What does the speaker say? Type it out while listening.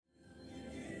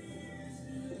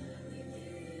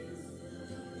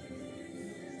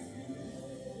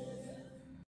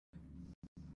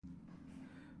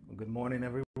Good morning,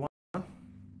 everyone. My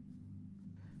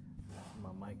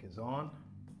mic is on.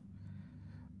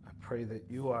 I pray that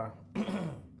you are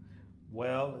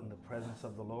well in the presence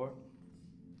of the Lord,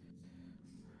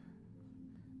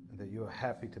 and that you are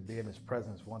happy to be in His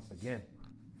presence once again.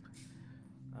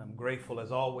 I'm grateful,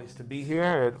 as always, to be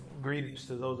here. Greetings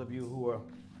to those of you who are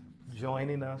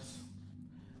joining us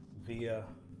via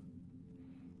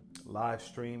live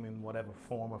stream in whatever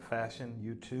form or fashion.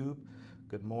 YouTube,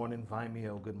 good morning.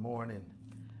 Vimeo, good morning.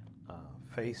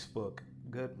 Facebook,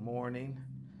 good morning.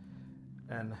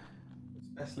 And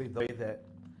especially the way that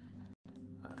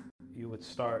you would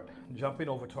start jumping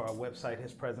over to our website,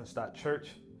 hispresence.church,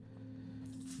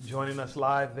 joining us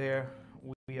live there.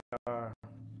 I'm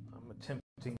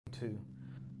attempting to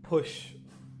push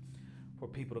for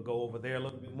people to go over there a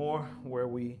little bit more, where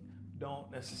we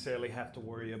don't necessarily have to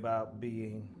worry about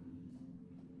being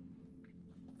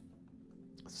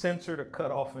censored or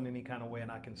cut off in any kind of way, and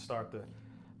I can start the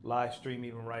live stream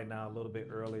even right now a little bit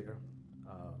earlier.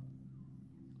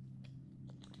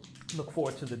 Look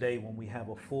forward to the day when we have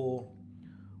a full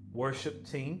worship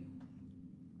team,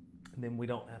 and then we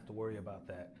don't have to worry about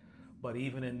that. But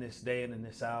even in this day and in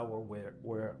this hour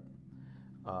where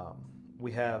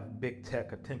we have big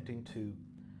tech attempting to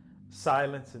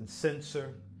silence and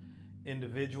censor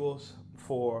individuals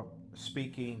for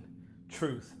speaking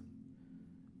truth,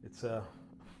 it's a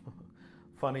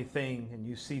funny thing, and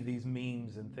you see these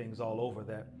memes and things all over,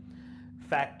 that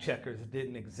fact checkers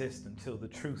didn't exist until the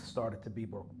truth started to be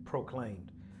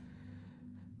proclaimed.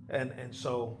 And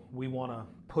so we want to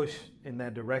push in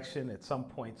that direction. At some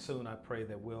point soon, I pray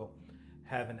that we'll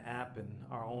have an app, and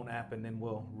our own app, and then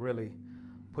we'll really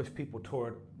push people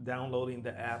toward downloading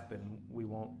the app, and we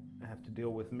won't have to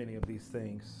deal with many of these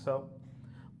things.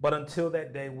 But until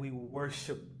that day, we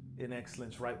worship in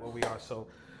excellence right where we are. So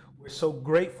we're so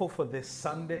grateful for this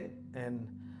Sunday, and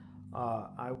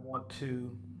I want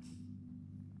to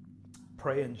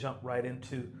pray and jump right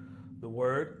into the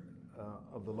word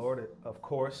of the Lord. Of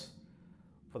course,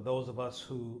 for those of us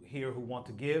who want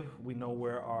to give, we know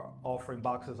where our offering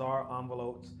boxes are,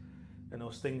 envelopes, and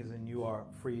those things, and you are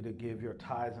free to give your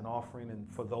tithes and offering.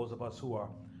 And for those of us who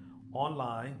are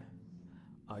online,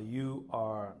 you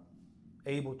are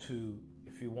able to,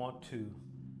 if you want to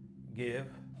give,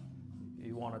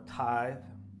 you want to tithe.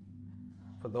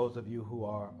 For those of you who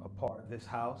are a part of this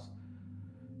house,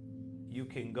 you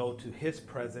can go to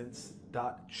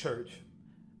hispresence.church.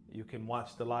 You can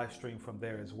watch the live stream from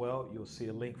there as well. You'll see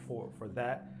a link for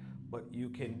that. But you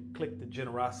can click the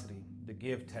generosity, the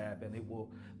give tab, and it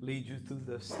will lead you through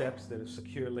the steps that are a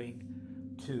secure link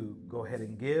to go ahead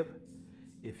and give.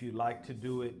 If you like to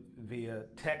do it via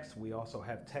text, we also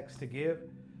have text to give.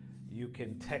 You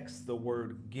can text the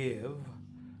word give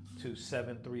to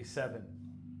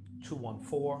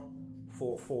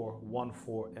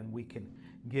 737-214-4414, and we can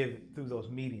give through those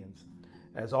mediums.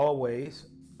 As always,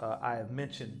 I have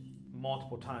mentioned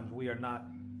multiple times, we are not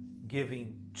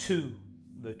giving to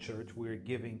the church, we are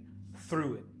giving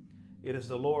through it. It is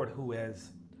the Lord who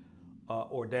has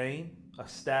ordained,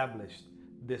 established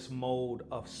this mode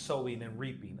of sowing and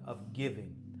reaping, of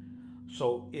giving.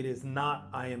 So it is not,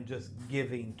 I am just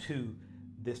giving to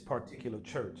this particular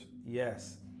church.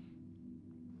 Yes,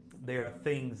 there are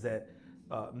things that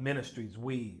ministries,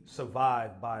 we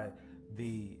survive by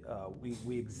we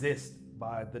exist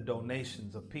by the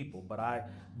donations of people. But I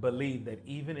believe that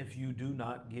even if you do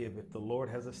not give, if the Lord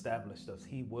has established us,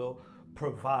 He will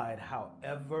provide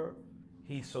however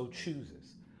He so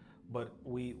chooses. But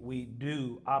we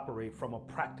do operate from a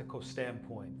practical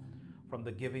standpoint, from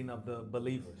the giving of the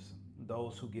believers,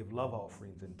 those who give love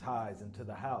offerings and tithes into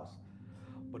the house.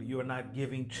 But you are not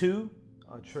giving to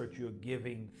a church, you're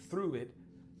giving through it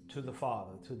to the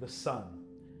Father, to the Son.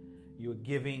 You're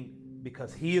giving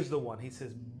because He is the one. He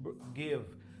says, give,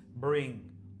 bring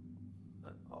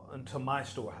unto my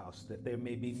storehouse, that there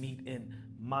may be meat in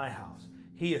my house.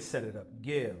 He has set it up.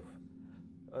 Give.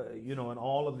 And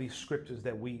all of these scriptures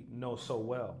that we know so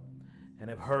well and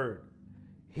have heard,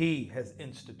 He has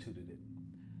instituted it.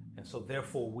 And so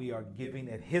therefore we are giving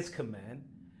at His command.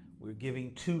 We're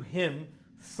giving to Him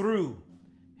through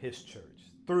His church,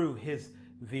 through His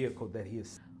vehicle that He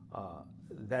is.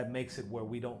 That makes it where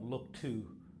we don't look to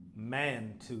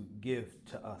man to give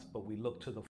to us, but we look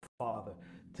to the Father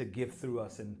to give through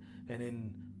us. And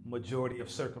in majority of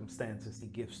circumstances, He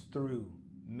gives through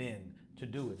men to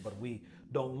do it. But we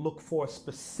don't look for a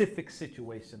specific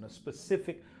situation, a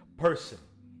specific person,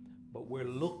 but we're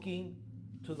looking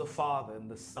to the Father and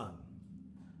the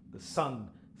Son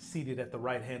seated at the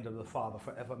right hand of the Father,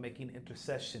 forever making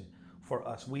intercession for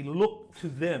us. We look to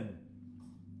them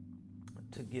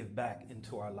to give back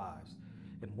into our lives.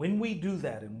 And when we do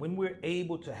that, and when we're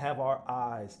able to have our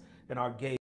eyes and our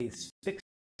gaze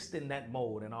fixed in that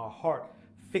mode and our heart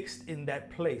fixed in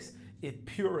that place, it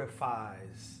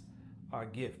purifies our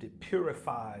gift. It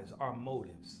purifies our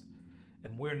motives.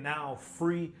 And we're now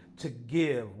free to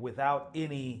give without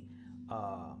any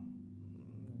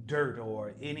dirt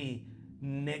or any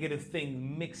negative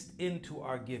thing mixed into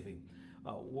our giving.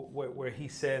 Where he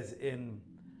says in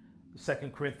 2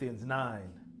 Corinthians 9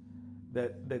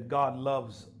 that God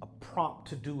loves a prompt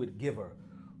to do it giver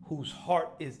whose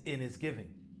heart is in his giving.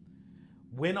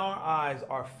 When our eyes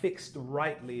are fixed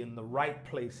rightly in the right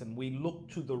place and we look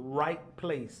to the right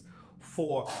place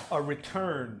for a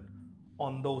return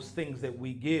on those things that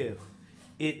we give,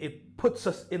 it puts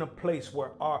us in a place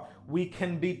where we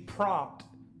can be prompt,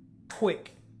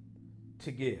 quick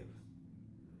to give.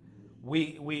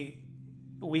 We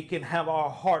can have our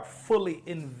heart fully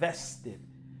invested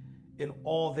in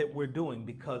all that we're doing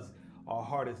because our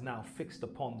heart is now fixed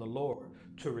upon the Lord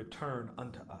to return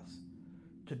unto us,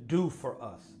 to do for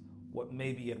us what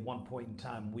maybe at one point in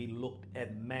time we looked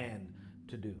at man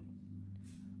to do.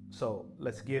 So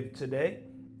let's give today,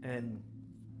 and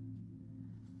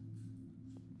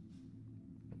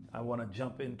I want to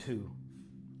jump into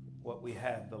what we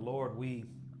have. The Lord, we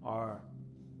are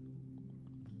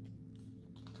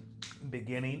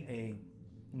beginning a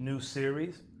new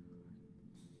series,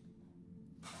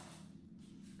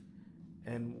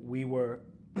 and we were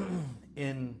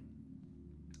in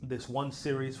this one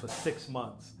series for 6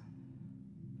 months.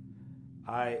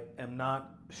 I am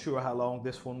not sure how long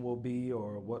this one will be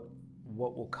or what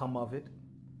will come of it.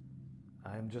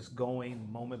 I am just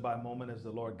going moment by moment as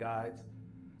the Lord guides.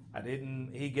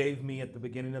 He gave me at the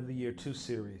beginning of the year 2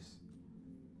 series,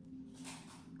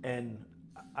 and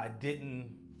I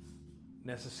didn't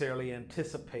necessarily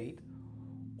anticipate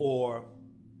or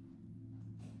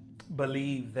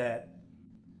believe that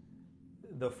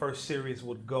the first series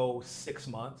would go 6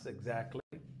 months exactly.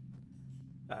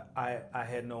 I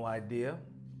had no idea,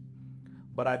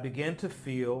 but I began to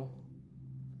feel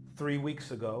 3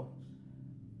 weeks ago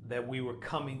that we were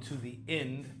coming to the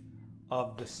end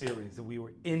of the series, that we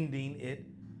were ending it.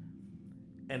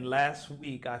 And last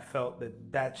week I felt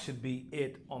that should be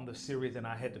it on the series, and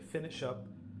I had to finish up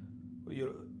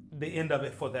the end of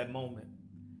it for that moment.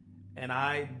 And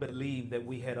I believe that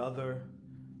we had other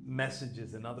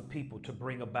messages and other people to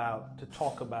bring about, to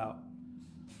talk about,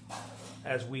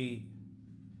 as we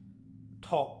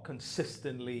talk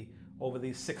consistently over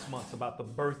these 6 months about the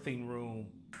birthing room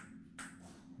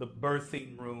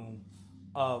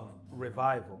of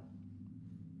revival.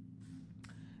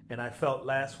 And I felt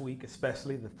last week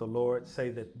especially that the Lord say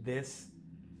that this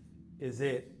is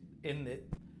it, in it.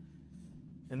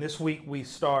 And this week we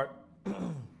start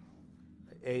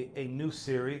a new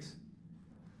series,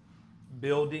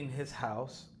 Building His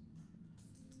House.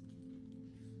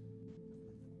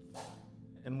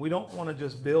 And we don't want to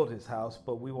just build His house,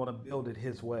 but we want to build it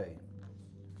His way.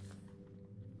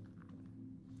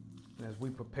 And as we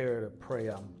prepare to pray,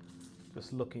 I'm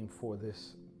just looking for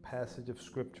this passage of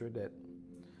scripture that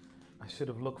I should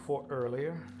have looked for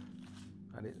earlier.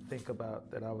 I didn't think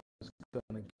about that I was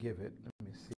going to give it. Let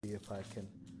me see if I can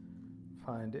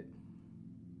find it.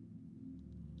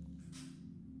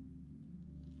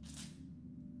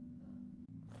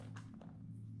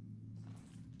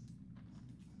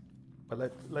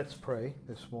 But let's pray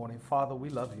this morning. Father, we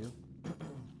love you.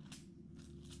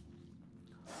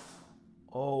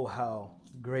 Oh, how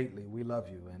greatly we love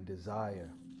you and desire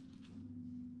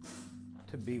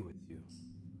to be with you,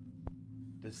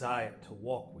 desire to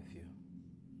walk with you,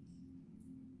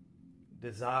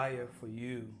 desire for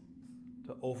you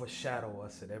to overshadow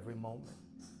us at every moment.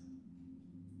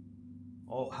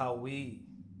 Oh, how we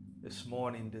this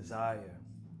morning desire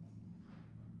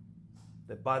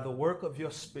that by the work of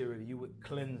your Spirit you would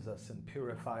cleanse us and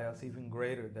purify us even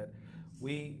greater, that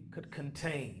we could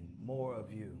contain more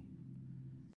of you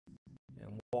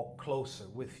and walk closer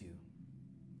with you.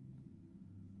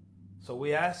 So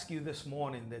we ask you this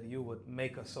morning that you would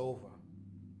make us over.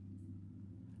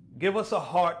 Give us a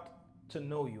heart to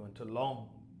know you and to long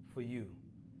for you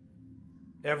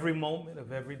every moment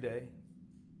of every day.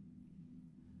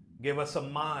 Give us a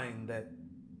mind that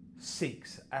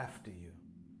seeks after you,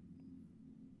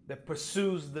 that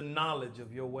pursues the knowledge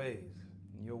of your ways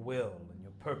and your will and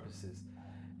your purposes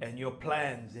and your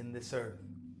plans in this earth.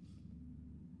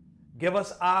 Give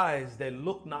us eyes that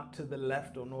look not to the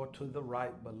left or nor to the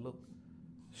right, but look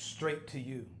straight to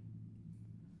you,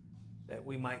 that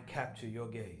we might capture your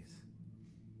gaze.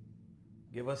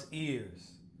 Give us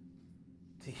ears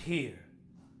to hear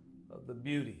of the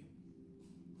beauty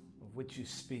of which you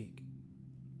speak.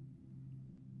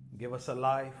 Give us a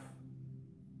life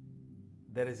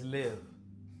that is lived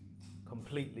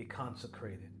completely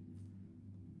consecrated,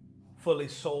 fully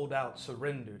sold out,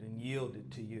 surrendered, and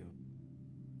yielded to you.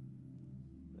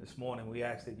 This morning we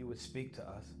ask that you would speak to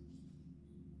us,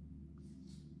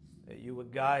 that you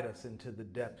would guide us into the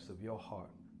depths of your heart.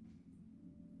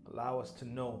 Allow us to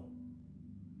know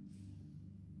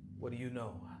what you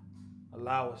know.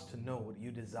 Allow us to know what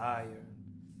you desire,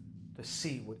 to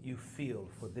see what you feel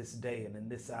for this day and in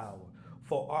this hour,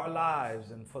 for our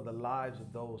lives and for the lives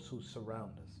of those who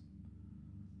surround us.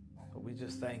 So we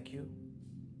just thank you.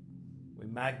 We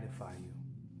magnify you.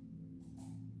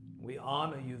 We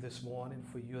honor you this morning,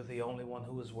 for you're the only one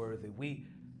who is worthy. We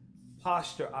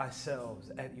posture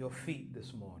ourselves at your feet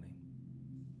this morning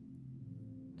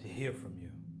to hear from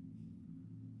you,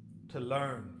 to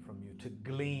learn from you, to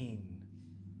glean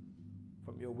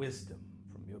from your wisdom,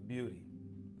 from your beauty.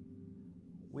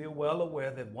 We are well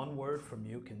aware that one word from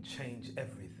you can change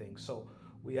everything. So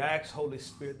we ask, Holy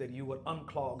Spirit, that you would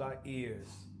unclog our ears,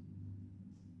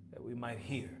 that we might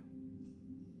hear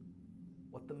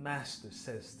what the Master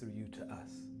says through you to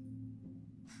us.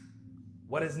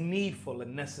 What is needful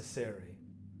and necessary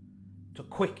to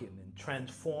quicken and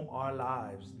transform our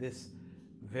lives this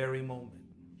very moment.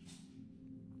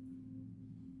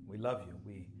 We love you.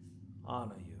 We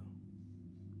honor you.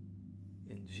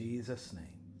 In Jesus' name,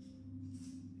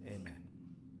 amen.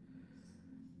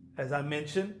 As I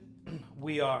mentioned,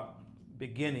 we are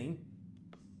beginning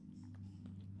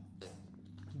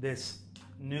this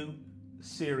new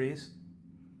series.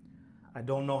 I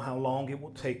don't know how long it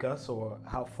will take us or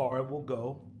how far it will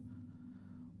go,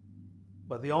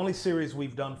 but the only series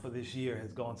we've done for this year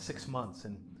has gone 6 months,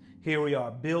 and here we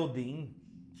are building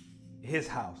his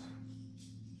house,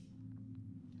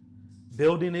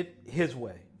 building it his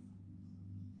way.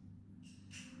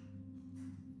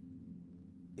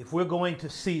 If we're going to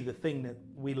see the thing that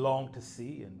we long to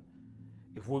see, and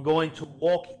if we're going to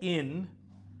walk in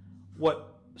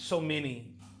what so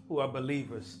many who are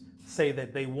believers say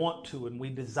that they want to and we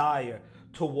desire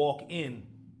to walk in,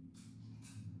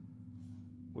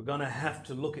 we're going to have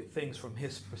to look at things from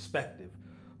his perspective,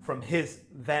 from his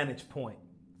vantage point.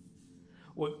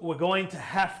 We're going to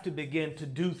have to begin to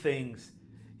do things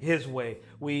his way.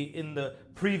 In the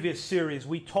previous series,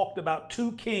 we talked about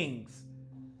 2 kings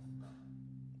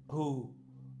who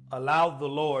allowed the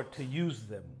Lord to use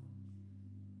them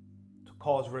to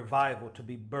cause revival to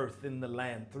be birthed in the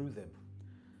land through them.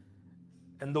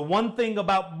 And the one thing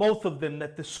about both of them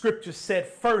that the scripture said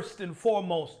first and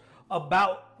foremost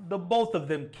about the both of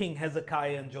them, King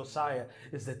Hezekiah and Josiah,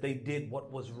 is that they did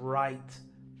what was right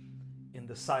in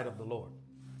the sight of the Lord.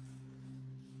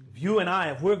 If you and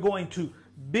I, if we're going to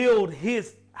build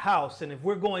his house, and if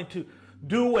we're going to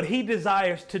do what he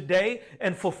desires today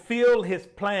and fulfill his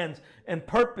plans and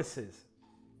purposes,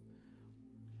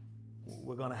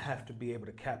 we're going to have to be able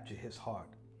to capture his heart,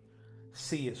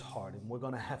 see his heart, and we're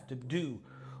going to have to do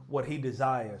what he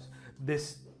desires.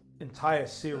 This entire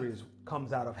series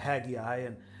comes out of Haggai,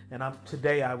 and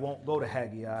today I won't go to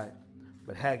Haggai,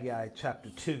 but Haggai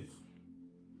chapter 2,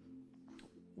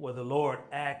 where the Lord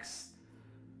asks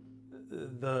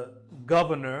the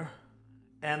governor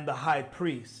and the high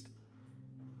priest.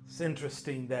 It's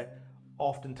interesting that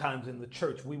oftentimes in the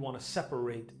church we want to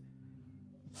separate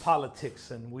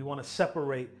politics and we want to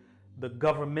separate the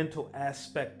governmental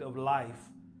aspect of life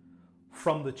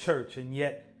from the church, and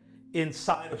yet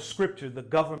inside of Scripture the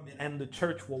government and the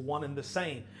church were one and the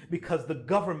same, because the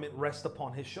government rests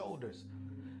upon his shoulders.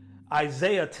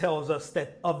 Isaiah tells us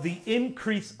that of the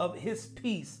increase of his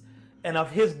peace and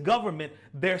of his government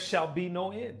there shall be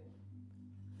no end.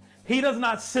 He does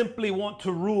not simply want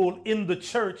to rule in the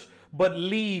church but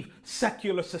leave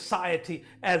secular society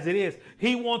as it is.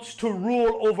 He wants to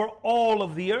rule over all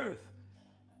of the earth.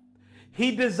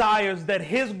 He desires that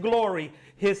his glory,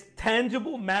 his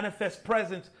tangible manifest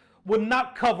presence, would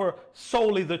not cover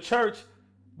solely the church,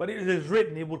 but it is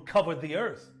written it would cover the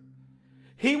earth.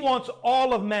 He wants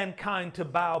all of mankind to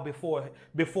bow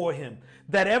before him,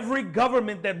 that every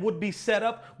government that would be set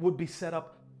up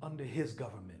under his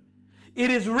government. It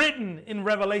is written in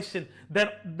Revelation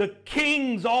that the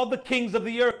kings, all the kings of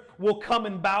the earth, will come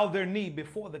and bow their knee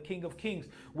before the King of Kings.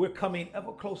 We're coming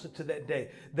ever closer to that day,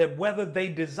 that whether they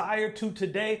desire to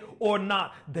today or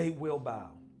not, they will bow.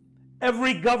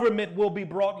 Every government will be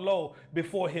brought low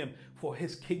before him, for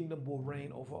his kingdom will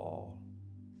reign over all.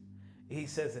 He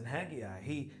says in Haggai,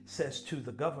 he says to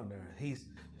the governor, he's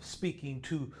speaking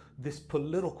to this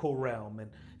political realm,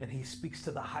 and he speaks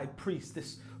to the high priest,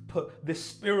 this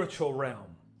spiritual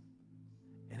realm.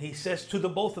 And he says to the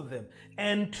both of them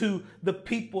and to the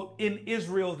people in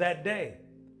Israel that day,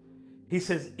 He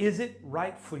says, is it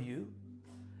right for you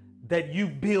that you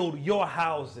build your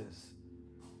houses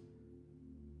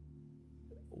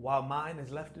while mine is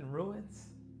left in ruins?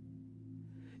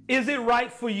 Is it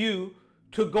right for you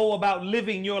to go about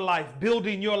living your life,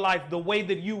 building your life the way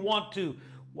that you want to,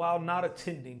 while not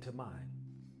attending to mine?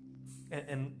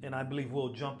 And I believe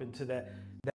we'll jump into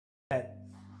that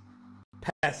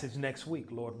passage next week,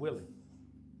 Lord willing.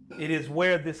 It is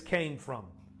where this came from.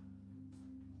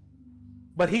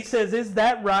 But he says, is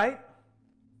that right?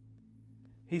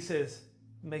 He says,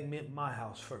 make me my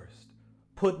house first.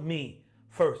 Put me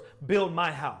first. Build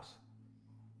my house.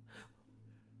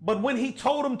 But when he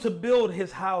told him to build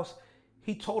his house,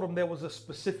 he told him there was a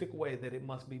specific way that it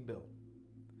must be built.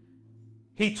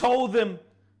 He told them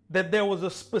that there was a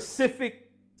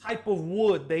specific type of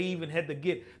wood they even had to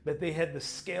get, that they had to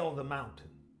scale the mountain.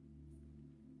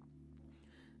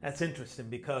 That's interesting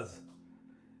because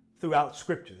throughout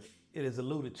Scripture, it is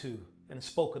alluded to and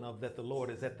spoken of that the Lord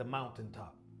is at the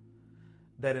mountaintop.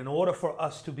 That in order for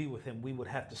us to be with him, we would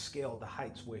have to scale the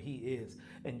heights where he is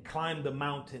and climb the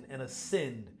mountain and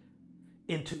ascend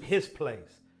into his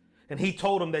place. And he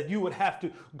told him that you would have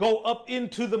to go up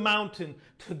into the mountain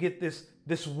to get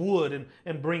this wood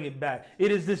and bring it back.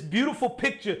 It is this beautiful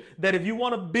picture that if you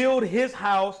want to build his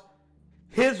house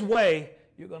his way,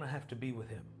 you're going to have to be with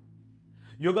him.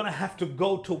 You're going to have to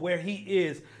go to where he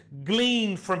is,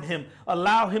 glean from him,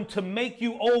 allow him to make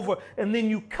you over, and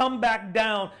then you come back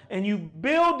down and you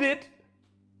build it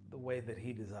the way that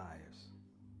he desires.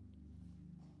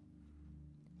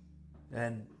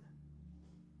 And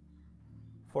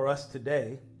for us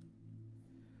today,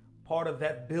 part of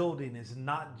that building is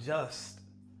not just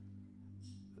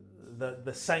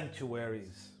the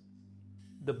sanctuaries,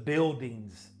 the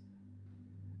buildings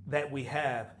that we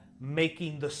have,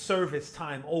 making the service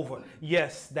time over.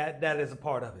 Yes, that is a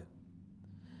part of it.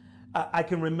 I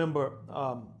can remember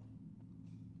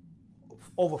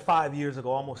over 5 years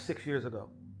ago, almost 6 years ago,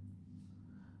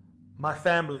 my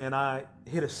family and I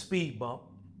hit a speed bump.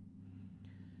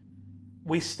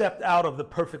 We stepped out of the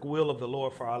perfect will of the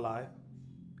Lord for our life,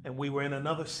 and we were in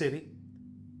another city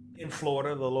in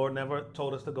Florida. The Lord never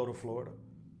told us to go to Florida.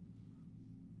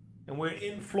 And we're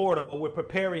in Florida, but we're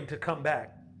preparing to come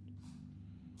back.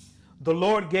 The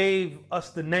Lord gave us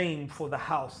the name for the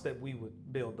house that we would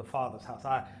build, the Father's house.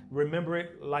 I remember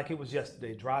it like it was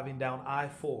yesterday, driving down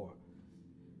I-4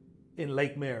 in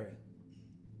Lake Mary,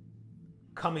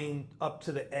 coming up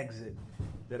to the exit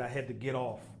that I had to get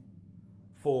off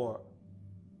for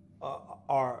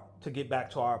to get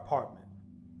back to our apartment.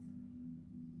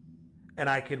 And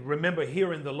I could remember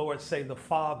hearing the Lord say, the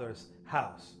Father's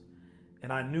house.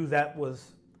 And I knew that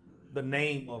was the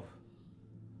name of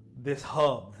this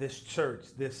hub, this church,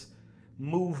 this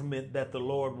movement that the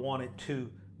Lord wanted to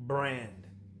brand.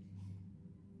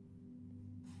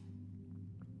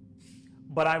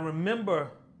 But I remember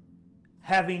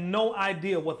having no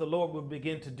idea what the Lord would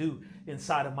begin to do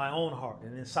inside of my own heart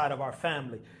and inside of our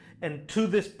family. And to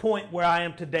this point where I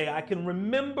am today, I can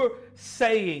remember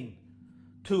saying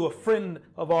to a friend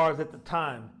of ours at the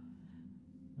time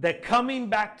that coming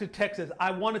back to Texas,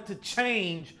 I wanted to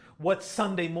change what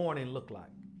Sunday morning looked like.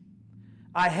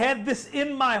 I had this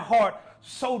in my heart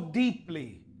so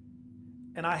deeply,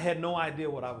 and I had no idea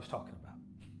what I was talking about.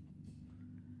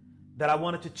 That I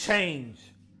wanted to change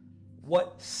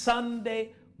what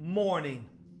Sunday morning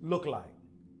looked like.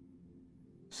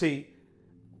 See,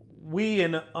 we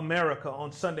in America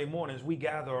on Sunday mornings, we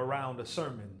gather around a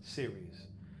sermon series.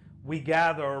 We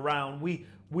gather around, we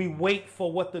wait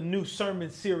for what the new sermon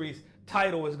series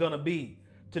title is going to be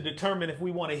to determine if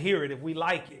we want to hear it, if we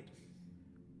like it.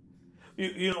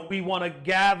 You know, we want to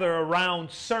gather around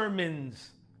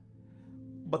sermons.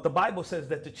 But the Bible says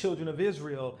that the children of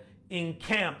Israel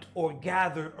encamped or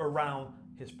gathered around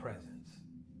his presence.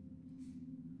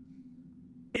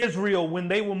 Israel, when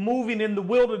they were moving in the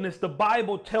wilderness, the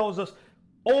Bible tells us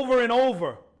over and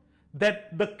over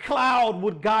that the cloud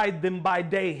would guide them by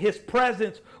day. His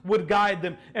presence would guide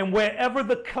them. And wherever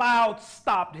the cloud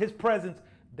stopped, his presence,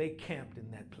 they camped in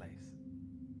that place.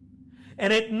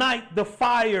 And at night, the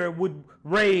fire would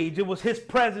rage. It was his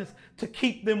presence to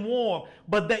keep them warm.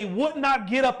 But they would not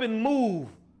get up and move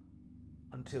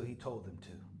until he told them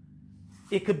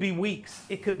to. It could be weeks.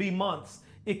 It could be months.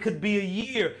 It could be a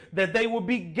year that they would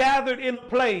be gathered in a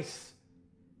place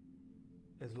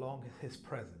as long as his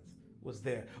presence was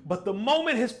there. But the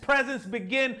moment his presence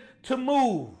began to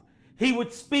move, he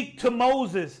would speak to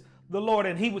Moses, the Lord,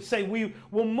 and he would say, we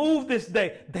will move this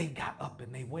day. They got up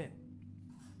and they went.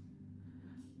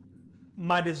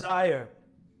 My desire,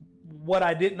 what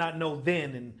I did not know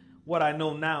then and what I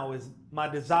know now, is my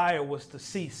desire was to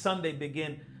see Sunday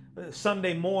begin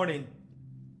Sunday morning,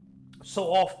 so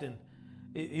often,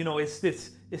 it's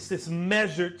this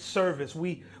measured service.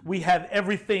 We have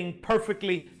everything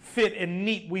perfectly fit and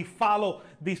neat. We follow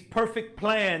these perfect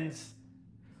plans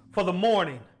for the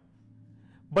morning.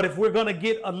 But if we're going to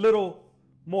get a little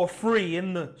more free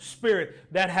in the spirit,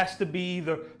 that has to be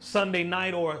either Sunday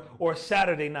night or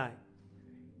Saturday night.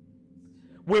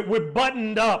 We're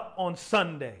buttoned up on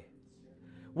Sunday.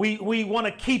 We want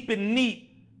to keep it neat.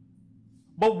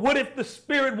 But what if the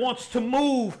Spirit wants to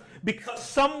move because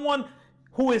someone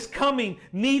who is coming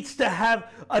needs to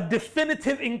have a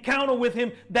definitive encounter with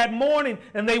him that morning,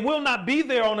 and they will not be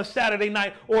there on a Saturday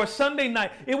night or a Sunday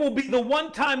night? It will be the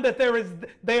one time that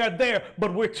they are there,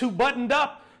 but we're too buttoned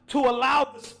up to allow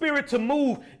the Spirit to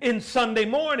move in Sunday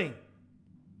morning.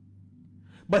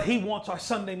 But he wants our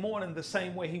Sunday morning the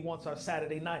same way he wants our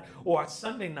Saturday night or our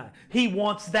Sunday night. He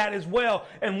wants that as well.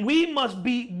 And we must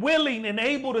be willing and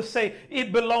able to say,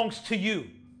 it belongs to you.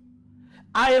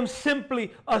 I am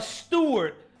simply a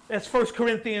steward, as 1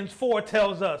 Corinthians 4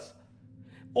 tells us.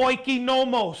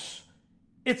 Oikonomos.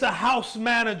 It's a house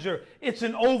manager. It's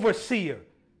an overseer.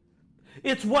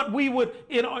 It's what we would,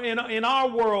 in our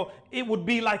world, it would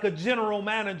be like a general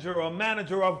manager or a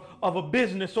manager of a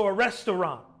business or a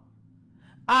restaurant.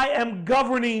 I am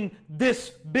governing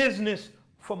this business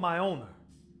for my owner.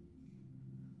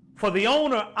 For the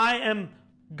owner, I'm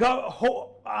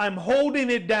holding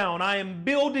it down. I am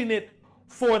building it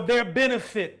for their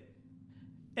benefit.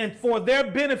 And for their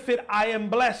benefit, I am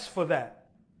blessed for that.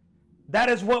 That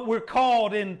is what we're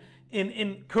called in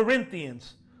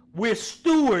Corinthians. We're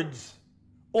stewards,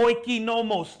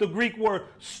 oikonomos, the Greek word,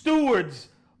 stewards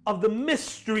of the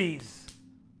mysteries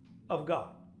of God.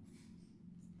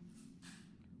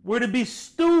 We're to be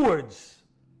stewards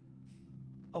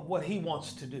of what he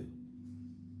wants to do.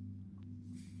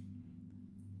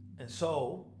 And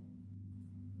so,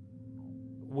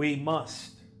 we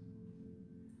must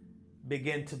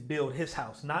begin to build his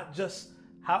house. Not just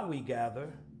how we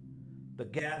gather, the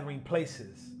gathering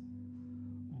places,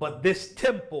 but this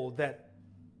temple that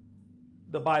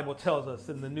the Bible tells us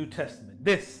in the New Testament.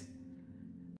 This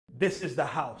is the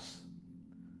house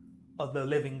of the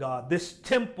living God, this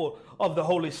temple of the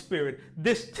Holy Spirit,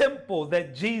 this temple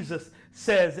that Jesus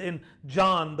says in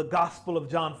John, the Gospel of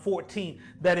John 14,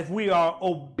 that if we are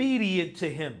obedient to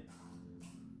him,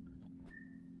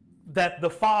 that the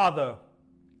Father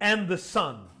and the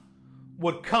Son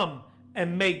would come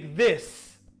and make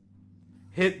this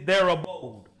their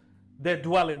abode, their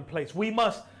dwelling place. We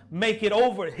must make it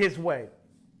over his way.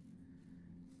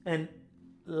 And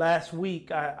last week,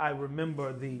 I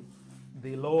remember the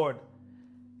Lord,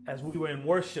 as we were in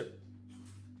worship,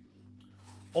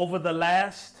 over the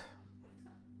last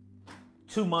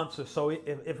 2 months or so,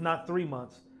 if not 3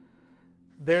 months,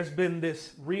 there's been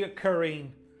this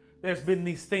reoccurring, there's been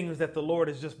these things that the Lord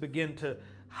has just begun to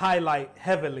highlight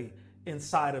heavily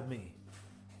inside of me.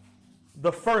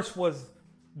 The first was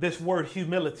this word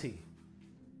humility.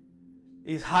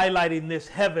 He's highlighting this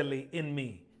heavily in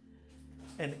me.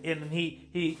 And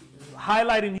he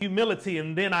highlighting humility,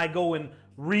 and then I go and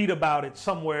read about it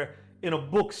somewhere in a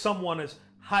book. Someone is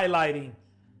highlighting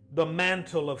the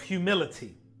mantle of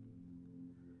humility.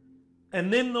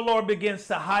 And then the Lord begins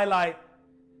to highlight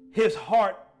his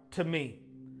heart to me.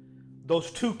 Those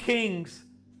two kings,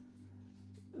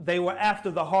 they were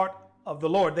after the heart of the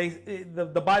Lord.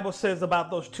 The Bible says about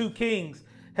those two kings,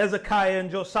 Hezekiah and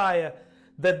Josiah,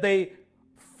 that they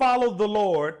followed the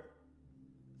Lord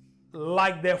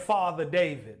like their father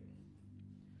David.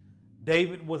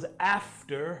 David was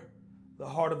after the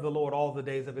heart of the Lord all the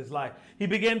days of his life. He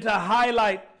began to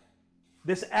highlight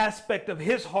this aspect of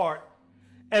his heart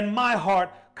and my heart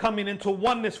coming into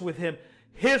oneness with him.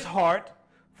 His heart,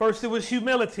 first it was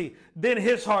humility, then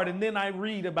his heart, and then I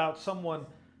read about someone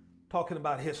talking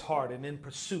about his heart and in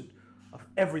pursuit of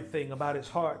everything about his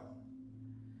heart.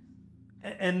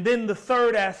 And then the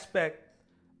third aspect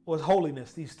was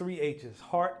holiness, these three H's,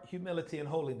 heart, humility, and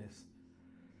holiness.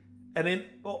 And then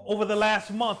over the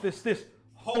last month, it's this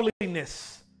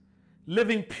holiness,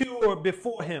 living pure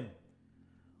before him.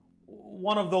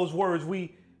 One of those words,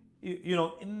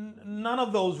 none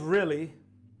of those really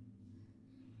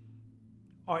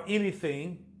are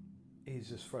anything. He's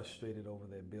just frustrated over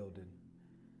there building.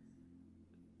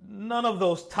 None of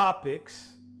those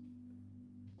topics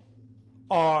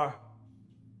are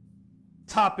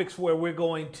topics where we're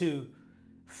going to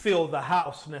fill the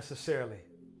house necessarily.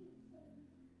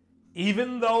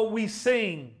 Even though we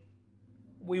sing,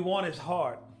 we want his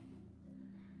heart.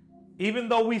 Even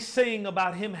though we sing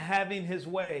about him having his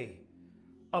way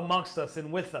amongst us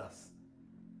and with us,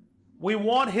 we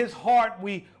want his heart.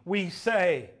 We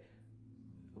say,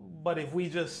 But if we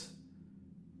just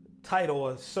title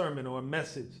a sermon or a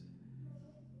message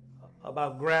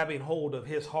about grabbing hold of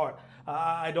his heart,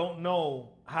 I don't know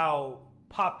how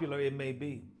popular it may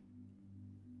be.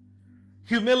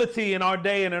 Humility in our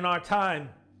day and in our time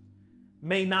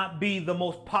may not be the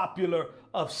most popular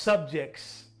of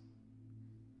subjects,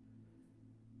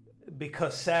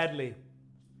 because sadly,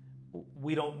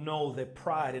 we don't know that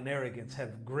pride and arrogance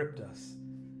have gripped us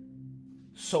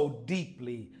so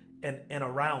deeply and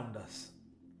around us.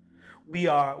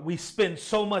 We spend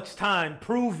so much time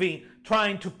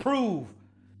trying to prove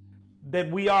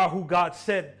that we are who God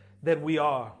said that we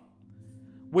are.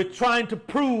 We're trying to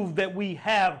prove that we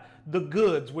have the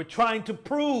goods. We're trying to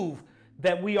prove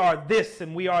that we are this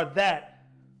and we are that.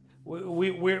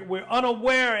 We're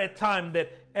unaware at times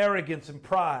that arrogance and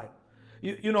pride.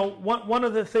 You know, one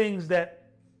of the things that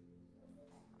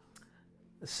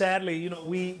sadly, you know,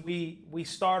 we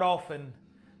start off and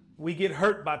we get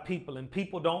hurt by people, and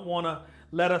people don't want to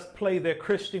let us play their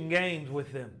Christian games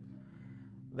with them.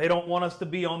 They don't want us to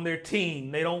be on their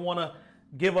team. They don't want to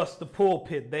give us the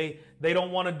pulpit. They don't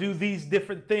want to do these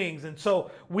different things. And so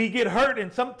we get hurt,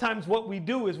 and sometimes what we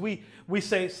do is we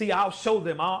say, see, I'll show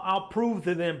them. I'll prove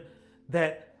to them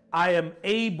that I am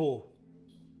able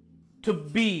to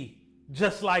be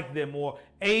just like them, or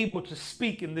able to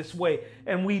speak in this way.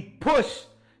 And we push,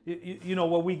 you know,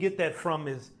 where we get that from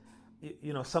is,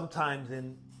 you know, sometimes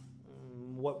in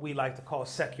what we like to call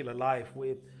secular life,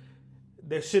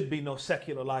 there should be no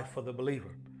secular life for the believer.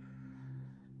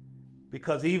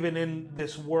 Because even in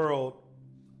this world,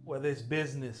 whether it's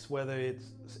business, whether it's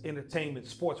entertainment,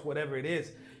 sports, whatever it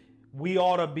is, we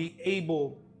ought to be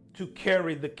able to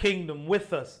carry the kingdom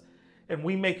with us, and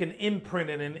we make an imprint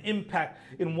and an impact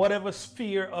in whatever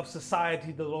sphere of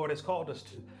society the Lord has called us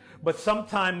to. But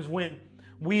sometimes when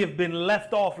we have been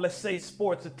left off, let's say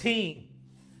sports, a team,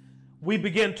 we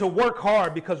begin to work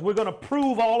hard because we're going to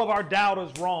prove all of our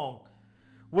doubters wrong.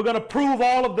 We're going to prove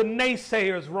all of the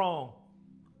naysayers wrong.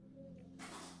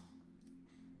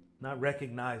 Not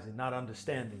recognizing, not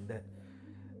understanding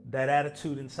that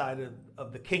attitude inside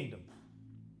of the kingdom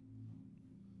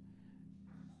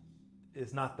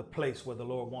is not the place where the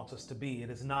Lord wants us to be. It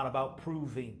is not about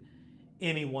proving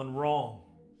anyone wrong,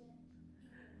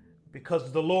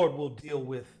 because the Lord will deal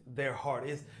with their heart.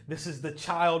 This is the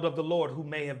child of the Lord who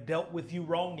may have dealt with you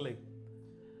wrongly.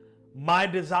 My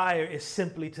desire is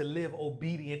simply to live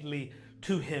obediently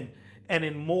to him, and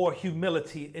in more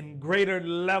humility, in greater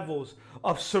levels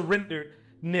of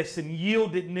surrenderedness and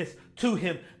yieldedness to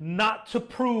him, not to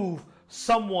prove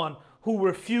someone who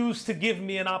refused to give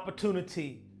me an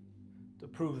opportunity to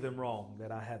prove them wrong,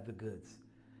 that I have the goods.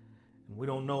 And we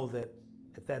don't know that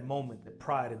at that moment that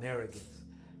pride and arrogance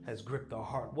has gripped our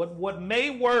heart. What may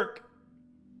work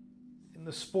in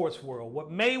the sports world,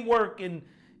 what may work in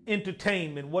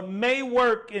entertainment, what may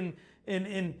work in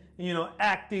you know,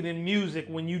 acting and music,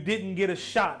 when you didn't get a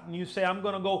shot and you say, I'm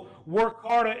going to go work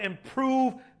harder and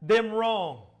prove them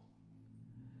wrong,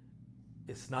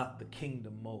 it's not the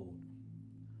kingdom mode.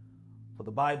 For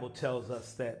the Bible tells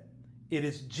us that it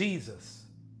is Jesus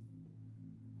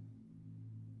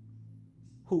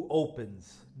who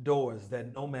opens doors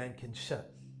that no man can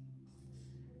shut.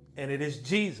 And it is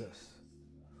Jesus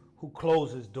who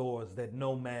closes doors that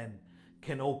no man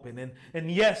can open. And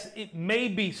yes, it may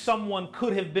be someone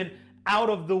could have been out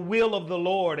of the will of the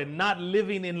Lord and not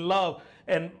living in love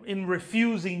and in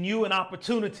refusing you an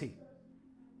opportunity.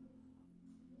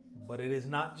 But it is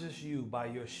not just you, by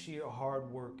your sheer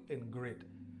hard work and grit,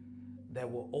 that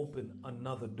will open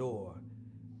another door,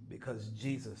 because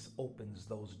Jesus opens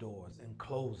those doors and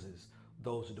closes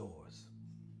those doors.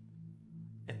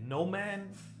 And no man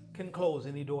can close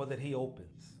any door that he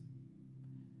opens.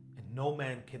 And no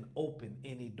man can open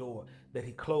any door that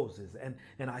he closes.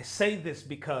 And I say this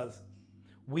because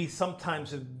we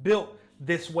sometimes have built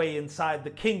this way inside the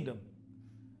kingdom.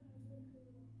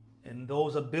 And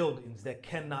those are buildings that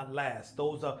cannot last.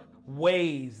 Those are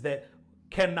ways that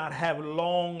cannot have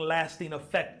long-lasting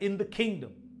effect in the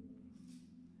kingdom.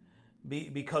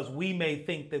 Because we may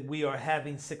think that we are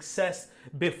having success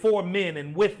before men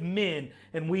and with men,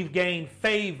 and we've gained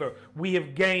favor, we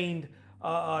have gained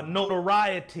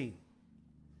notoriety.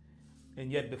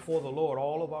 And yet before the Lord,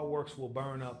 all of our works will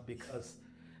burn up, because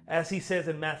as he says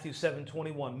in Matthew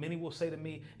 7:21, many will say to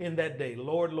me in that day,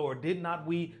 Lord, Lord, did not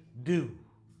we do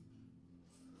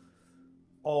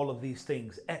all of these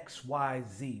things, X, Y,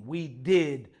 Z? We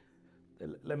did.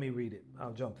 Let me read it.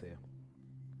 I'll jump there.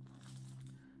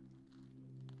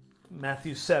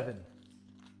 Matthew 7.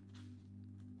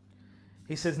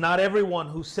 He says, not everyone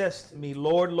who says to me,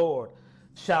 Lord, Lord,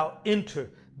 shall enter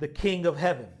the kingdom of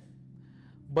heaven,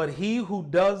 but he who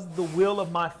does the will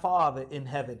of my Father in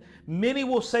heaven. Many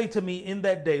will say to me in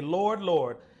that day, Lord,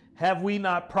 Lord, have we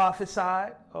not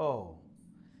prophesied? Oh,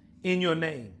 in your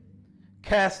name,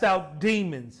 cast out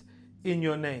demons in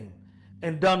your name,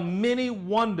 and done many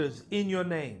wonders in your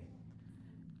name.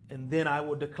 And then I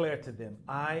will declare to them,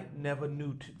 I never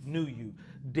knew you.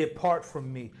 Depart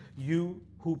from me, you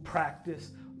who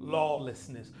practice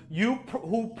lawlessness, you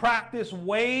who practice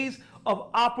ways of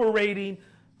operating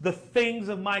the things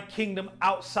of my kingdom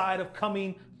outside of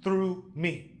coming through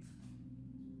me.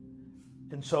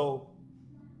 And so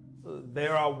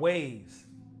there are ways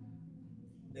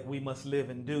that we must live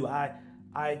and do.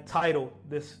 I titled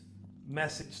this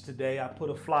message today, I put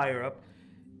a flyer up.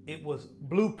 It was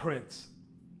Blueprints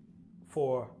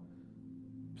for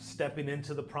stepping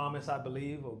into the promise, I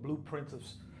believe, or blueprints of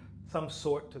some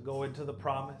sort to go into the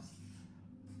promise.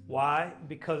 Why?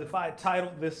 Because if I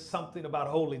titled this something about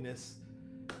holiness,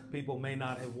 people may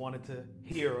not have wanted to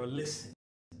hear or listen.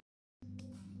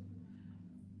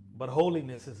 But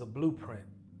holiness is a blueprint.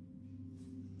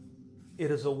 It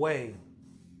is a way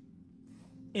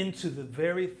into the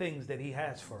very things that he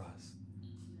has for us.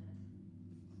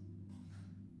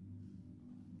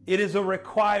 It is a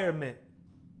requirement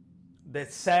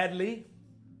that sadly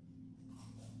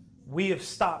we have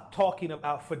stopped talking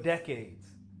about for decades.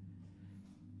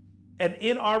 And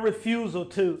in our refusal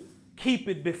to keep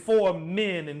it before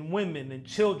men and women and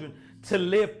children to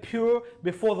live pure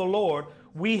before the Lord,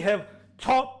 we have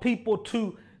taught people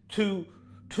to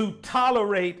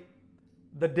tolerate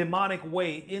the demonic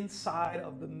way inside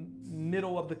of the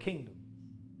middle of the kingdom.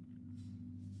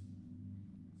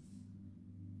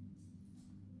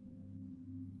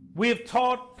 We have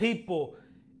taught people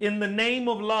in the name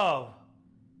of love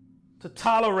to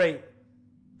tolerate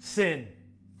sin,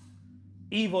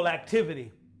 evil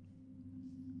activity,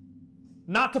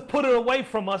 not to put it away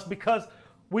from us because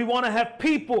we want to have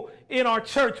people in our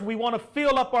church. We want to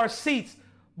fill up our seats,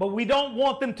 but we don't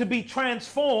want them to be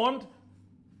transformed,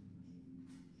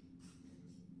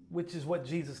 which is what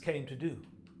Jesus came to do.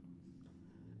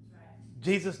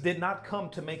 Jesus did not come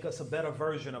to make us a better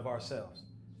version of ourselves.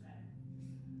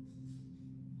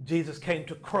 Jesus came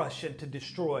to crush and to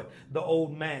destroy the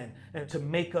old man and to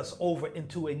make us over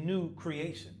into a new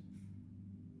creation.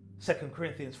 2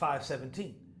 Corinthians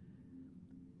 5:17.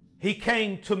 He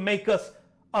came to make us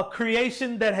a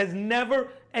creation that has never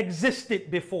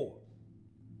existed before.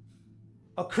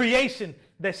 A creation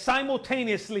that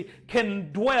simultaneously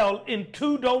can dwell in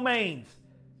two domains.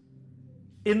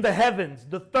 In the heavens,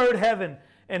 the third heaven,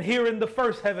 and here in the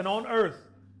first heaven on earth.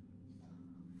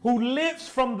 Who lives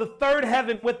from the third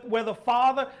heaven where the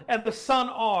Father and the Son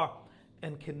are,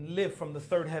 and can live from the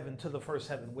third heaven to the first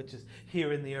heaven, which is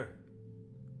here in the earth.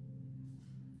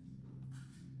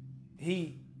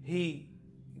 He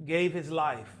gave his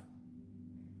life.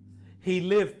 He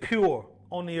lived pure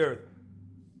on the earth.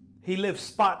 He lived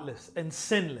spotless and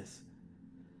sinless,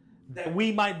 that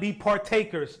we might be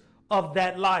partakers of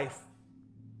that life.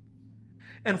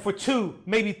 And for 2,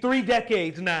 maybe 3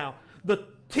 decades now, the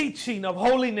teaching of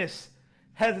holiness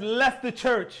has left the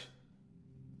church.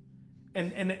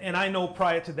 And I know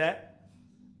prior to that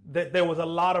there was a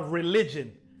lot of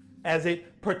religion as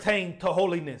it pertained to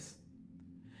holiness.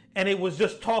 And it was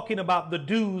just talking about the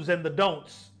do's and the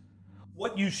don'ts.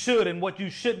 What you should and what you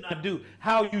should not do.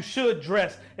 How you should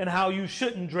dress and how you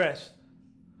shouldn't dress.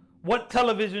 What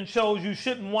television shows you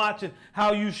shouldn't watch and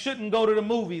how you shouldn't go to the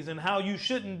movies and how you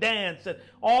shouldn't dance. And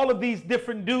all of these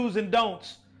different do's and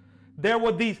don'ts. There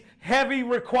were these heavy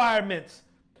requirements.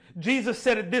 Jesus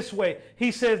said it this way.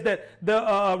 He says that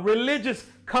the religious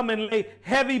come and lay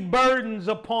heavy burdens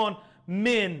upon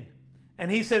men.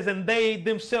 And he says, and they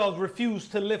themselves refuse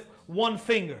to lift one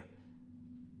finger.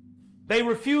 They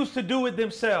refuse to do it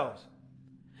themselves.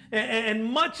 And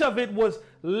much of it was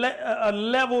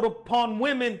leveled upon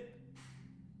women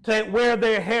to wear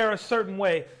their hair a certain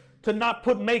way, to not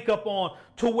put makeup on,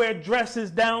 to wear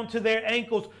dresses down to their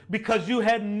ankles, because you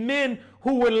had men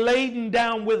who were laden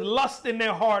down with lust in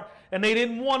their heart and they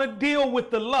didn't want to deal with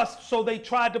the lust, so they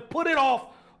tried to put it off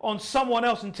on someone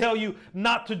else and tell you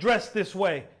not to dress this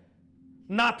way,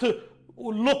 not to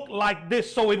look like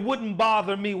this so it wouldn't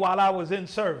bother me while I was in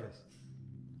service.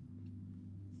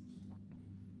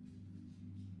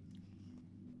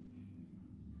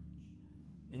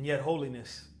 And yet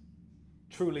holiness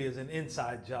truly is an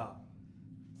inside job.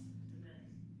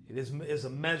 It is a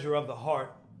measure of the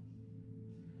heart.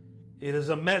 It is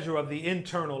a measure of the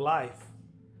internal life.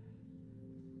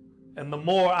 And the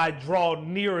more I draw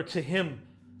nearer to him,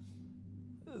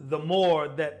 the more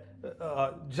that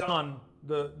John,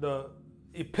 the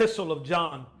epistle of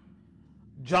John,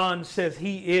 John says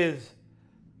he is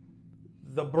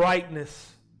the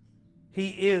brightness. He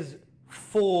is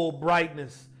full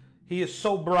brightness. He is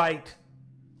so bright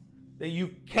that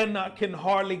you can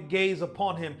hardly gaze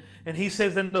upon him. And he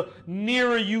says, and the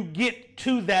nearer you get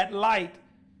to that light,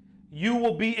 you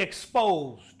will be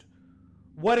exposed.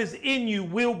 What is in you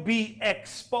will be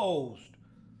exposed.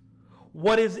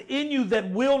 What is in you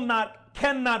that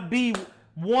cannot be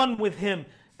one with him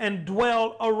and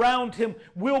dwell around him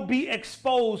will be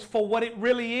exposed for what it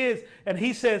really is. And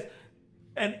he says,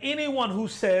 and anyone who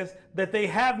says that they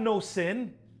have no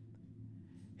sin,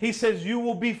 he says, you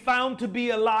will be found to be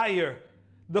a liar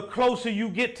the closer you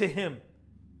get to him.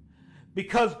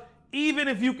 Because even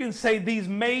if you can say these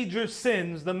major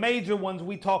sins, the major ones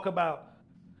we talk about,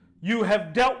 you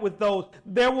have dealt with those,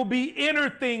 there will be inner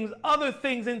things, other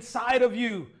things inside of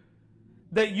you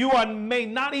that you may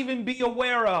not even be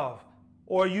aware of,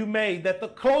 or that the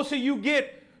closer you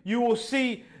get, you will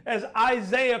see, as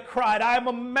Isaiah cried, I am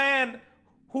a man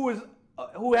who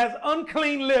has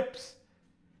unclean lips,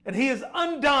 and he is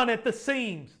undone at the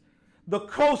seams. The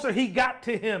closer he got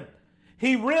to him,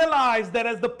 he realized that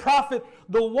as the prophet,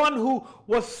 the one who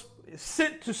was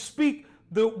sent to speak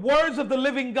the words of the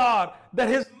living God, that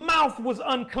his mouth was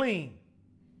unclean.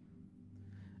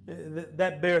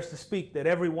 That bears to speak that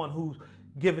everyone who's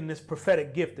given this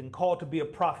prophetic gift and called to be a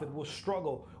prophet will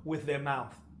struggle with their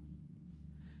mouth.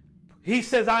 He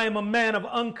says, I am a man of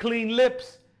unclean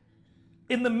lips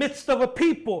in the midst of a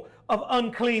people of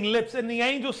unclean lips. And the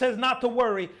angel says not to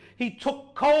worry. He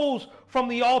took coals from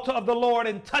the altar of the Lord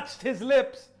and touched his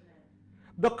lips.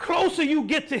 The closer you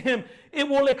get to him, it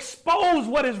will expose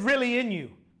what is really in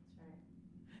you.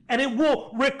 And it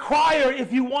will require,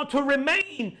 if you want to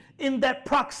remain in that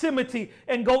proximity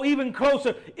and go even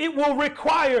closer, it will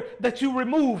require that you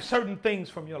remove certain things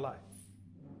from your life.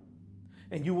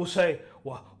 And you will say,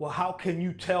 well, how can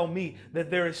you tell me that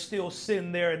there is still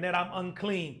sin there and that I'm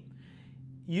unclean?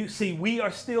 You see, we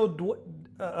are still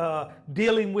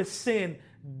dealing with sin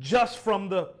just from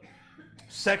the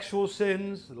sexual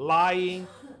sins, lying,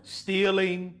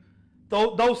 stealing,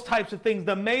 those types of things,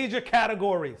 the major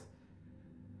categories.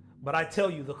 But I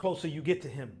tell you, the closer you get to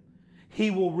him,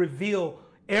 he will reveal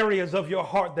areas of your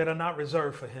heart that are not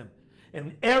reserved for him.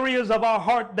 And areas of our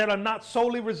heart that are not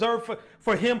solely reserved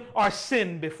for him are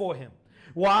sin before him.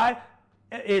 Why?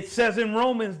 It says in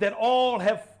Romans that all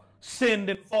have sinned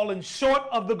and fallen short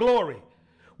of the glory.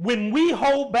 When we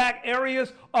hold back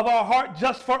areas of our heart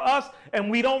just for us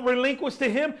and we don't relinquish to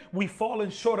him, we've fallen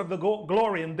short of the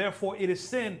glory, and therefore it is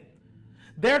sin.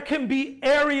 There can be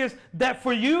areas that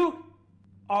for you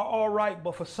are all right,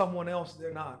 but for someone else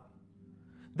they're not.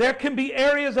 There can be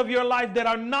areas of your life that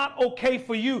are not okay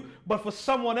for you, but for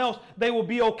someone else they will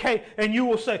be okay. And you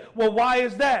will say, well, why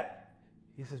is that?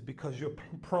 He says, because you're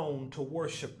prone to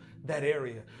worship that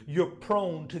area. You're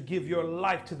prone to give your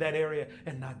life to that area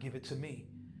and not give it to me.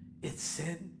 It's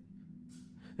sin.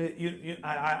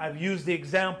 I've used the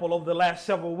example over the last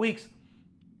several weeks.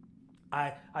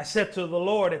 I said to the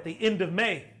Lord at the end of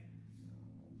May,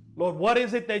 Lord, what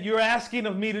is it that you're asking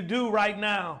of me to do right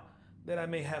now that I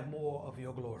may have more of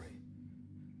your glory?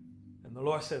 And the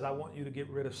Lord says, I want you to get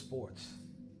rid of sports.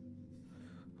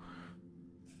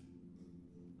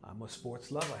 I'm a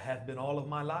sports lover, have been all of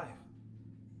my life.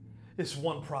 There's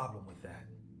one problem with that.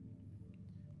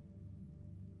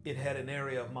 It had an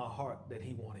area of my heart that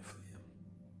he wanted for him.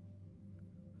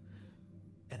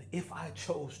 And if I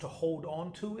chose to hold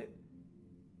on to it,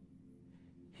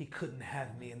 he couldn't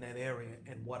have me in that area,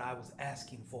 and what I was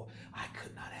asking for, I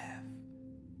could not have.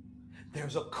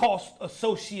 There's a cost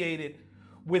associated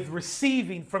with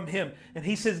receiving from him. And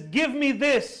he says, give me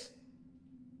this.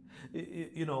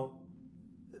 You know,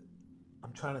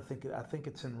 I'm trying to think, I think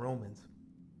it's in Romans.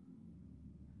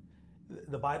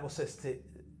 The Bible says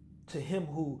to him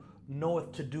who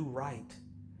knoweth to do right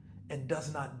and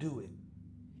does not do it,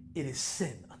 it is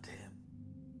sin unto him.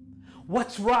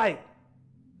 What's right?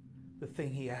 The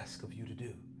thing he asks of you to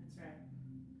do. That's right.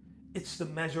 It's the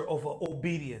measure of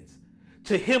obedience.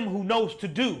 To him who knows to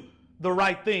do the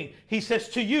right thing, he says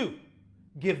to you,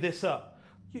 give this up.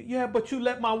 Yeah, but you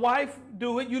let my wife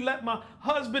do it. You let my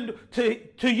husband do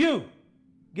it. To you,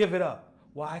 give it up.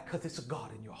 Why? Because it's a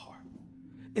God in your heart.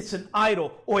 It's an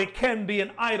idol, or it can be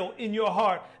an idol in your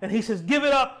heart. And he says, give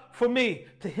it up for me.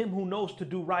 To him who knows to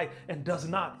do right and does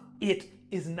not, it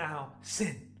is now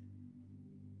sin.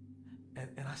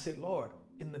 And I said, Lord,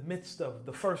 in the midst of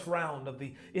the first round of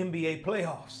the NBA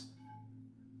playoffs,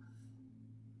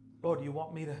 Lord, you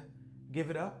want me to give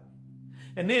it up?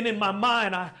 And then in my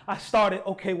mind, I started,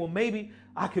 okay, well, maybe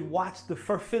I could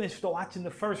finish watching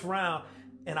the first round,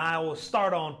 and I will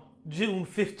start on June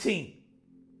 15th.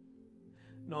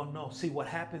 No. See what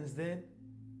happens then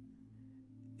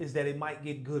is that it might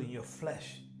get good and your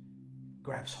flesh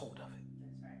grabs hold of it.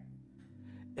 That's right.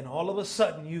 And all of a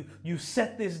sudden you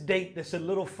set this date that's a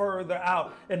little further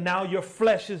out, and now your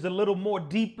flesh is a little more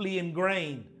deeply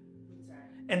ingrained. That's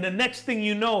right. And the next thing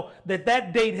you know,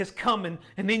 that date has come, and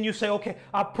then you say, okay,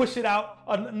 I'll push it out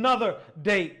another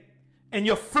date. And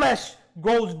your flesh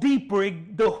grows deeper.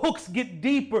 The hooks get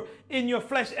deeper in your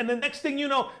flesh. And the next thing you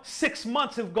know, 6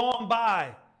 months have gone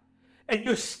by. And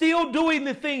you're still doing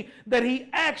the thing that he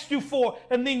asked you for.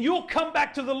 And then you'll come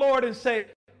back to the Lord and say,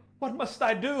 what must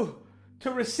I do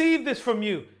to receive this from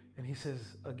you? And he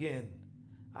says, again,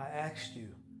 I asked you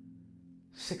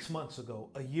 6 months ago,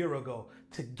 a year ago,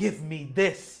 to give me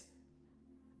this.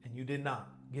 And you did not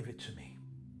give it to me.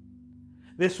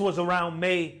 This was around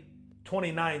May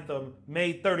 29th or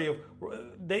May 30th,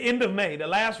 the end of May, the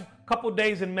last couple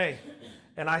days in May.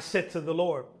 And I said to the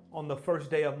Lord, on the first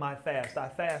day of my fast, I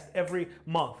fast every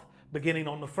month, beginning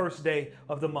on the first day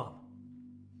of the month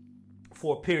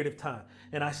for a period of time.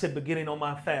 And I said, beginning on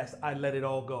my fast, I let it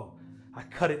all go. I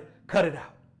cut it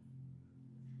out.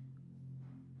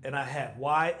 And I have.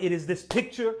 Why? It is this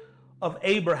picture of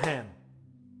Abraham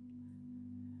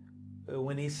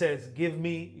when he says, give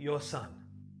me your son,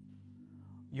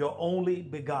 your only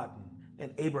begotten.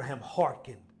 And Abraham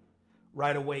hearkened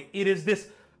right away. It is this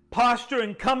posture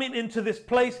and coming into this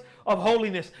place of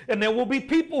holiness. And there will be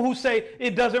people who say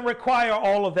it doesn't require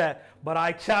all of that. But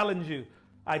I challenge you.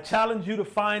 I challenge you to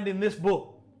find in this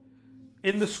book,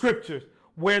 in the scriptures,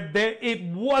 where it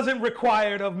wasn't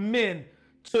required of men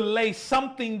to lay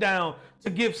something down, to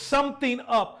give something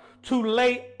up, to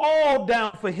lay all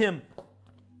down for him.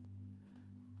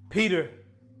 Peter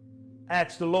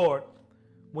asked the Lord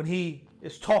when he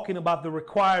is talking about the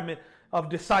requirement of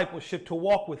discipleship to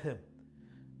walk with him.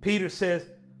 Peter says,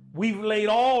 we've laid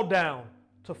all down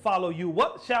to follow you.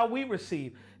 What shall we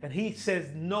receive? And he says,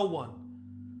 no one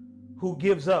who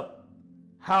gives up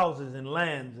houses and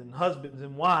lands and husbands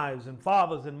and wives and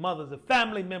fathers and mothers and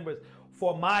family members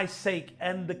for my sake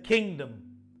and the kingdom,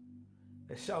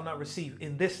 that shall not receive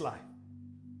in this life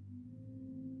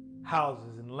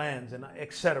houses and lands and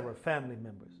etc., family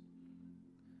members.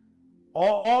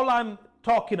 All I'm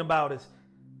talking about is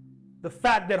the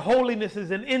fact that holiness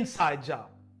is an inside job.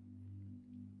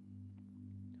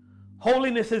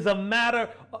 Holiness is a matter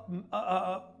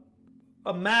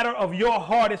of your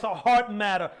heart. It's a heart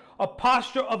matter, a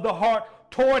posture of the heart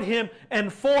toward him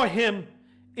and for him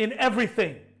in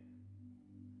everything.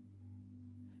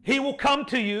 He will come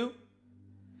to you.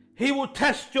 He will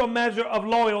test your measure of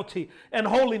loyalty and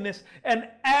holiness and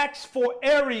ask for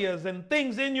areas and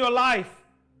things in your life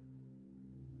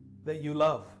that you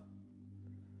love,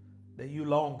 that you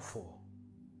long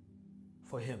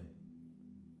for him,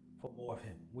 for more of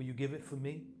him. Will you give it for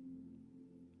me?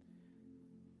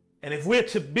 And if we're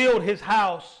to build his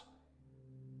house,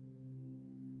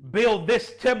 build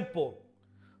this temple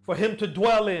for him to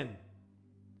dwell in,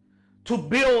 to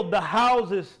build the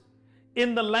houses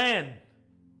in the land,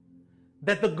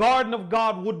 that the garden of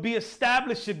God would be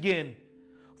established again,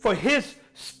 for his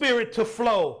spirit to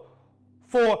flow,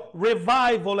 for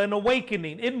revival and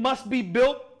awakening, it must be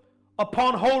built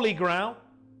upon holy ground.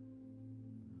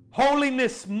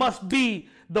 Holiness must be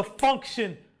the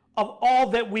function of all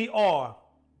that we are.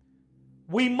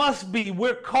 We must be,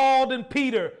 we're called in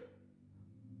Peter,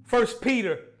 1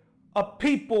 Peter, a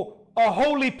people, a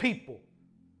holy people.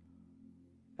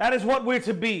 That is what we're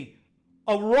to be,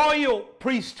 a royal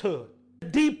priesthood,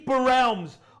 deeper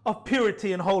realms of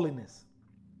purity and holiness.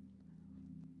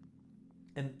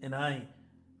 And I'm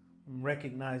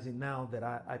recognizing now that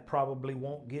I probably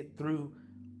won't get through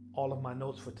all of my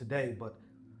notes for today, but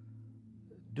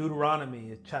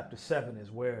Deuteronomy chapter 7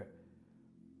 is where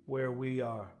we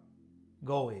are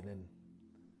going,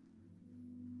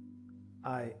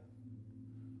 and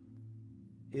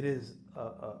it is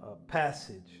a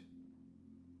passage.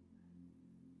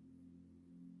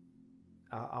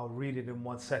 I'll read it in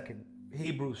 1 second.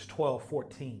 Hebrews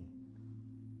 12:14.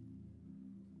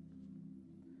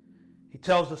 He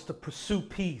tells us to pursue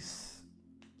peace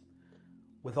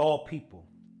with all people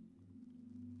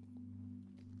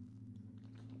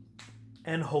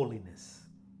and holiness,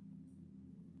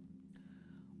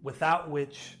 without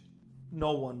which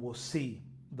no one will see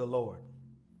the Lord.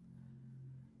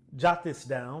 Jot this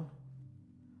down.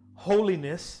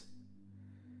 Holiness.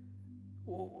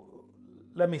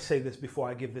 Let me say this before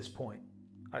I give this point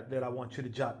that I want you to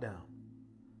jot down.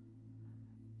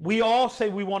 We all say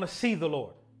we want to see the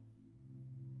Lord.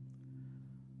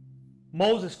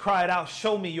 Moses cried out,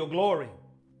 show me your glory.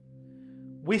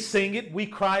 We sing it, we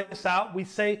cry this out, we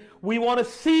say, we want to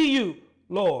see you,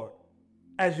 Lord,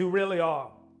 as you really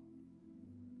are.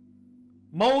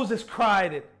 Moses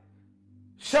cried it,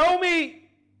 show me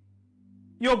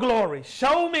your glory.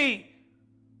 Show me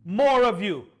more of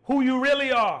you, who you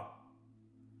really are.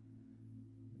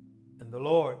 And the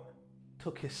Lord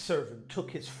took his servant, took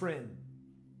his friend,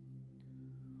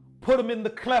 put him in the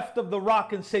cleft of the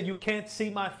rock and said, you can't see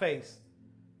my face.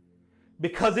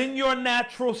 Because in your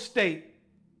natural state,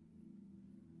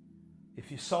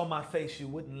 if you saw my face, you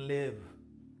wouldn't live.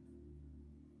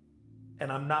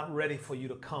 And I'm not ready for you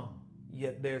to come,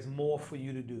 yet there's more for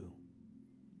you to do.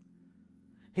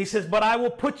 He says, but I will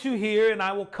put you here and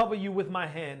I will cover you with my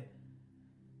hand.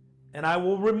 And I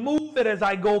will remove it as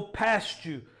I go past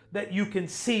you, that you can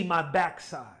see my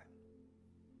backside.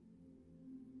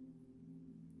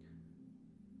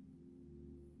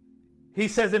 He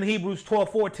says in Hebrews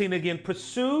 12:14 again,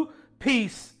 pursue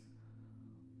peace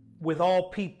with all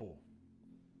people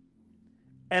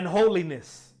and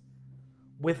holiness,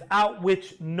 without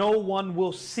which no one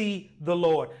will see the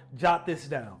Lord. Jot this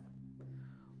down.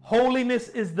 Holiness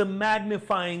is the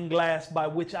magnifying glass by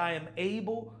which I am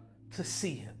able to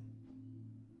see him.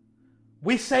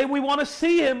 We say we want to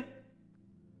see him.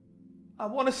 I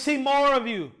want to see more of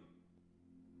you.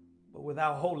 But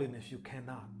without holiness, you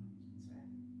cannot.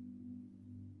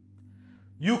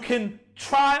 You can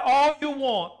try all you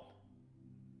want,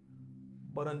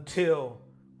 but until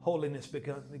holiness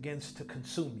begins to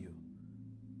consume you,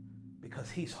 because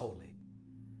he's holy,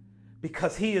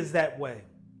 because he is that way,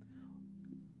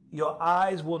 your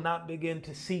eyes will not begin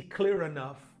to see clear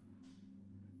enough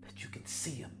that you can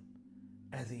see him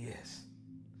as he is.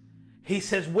 He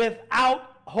says,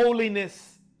 without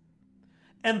holiness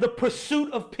and the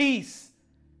pursuit of peace,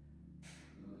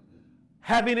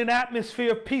 having an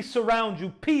atmosphere of peace around you,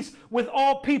 peace with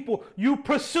all people, you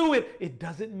pursue it. It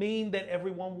doesn't mean that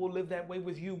everyone will live that way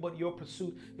with you, but your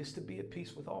pursuit is to be at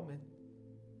peace with all men.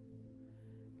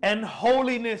 And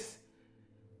holiness,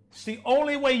 it's the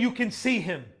only way you can see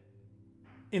him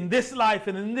in this life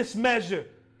and in this measure.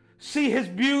 See his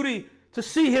beauty, to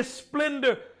see his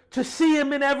splendor, to see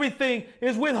him in everything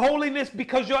is with holiness,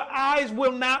 because your eyes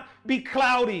will not be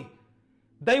cloudy.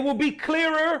 They will be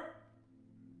clearer,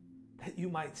 that you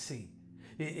might see.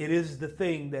 It is the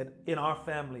thing that in our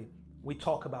family we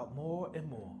talk about more and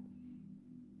more.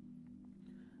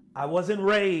 I wasn't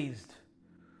raised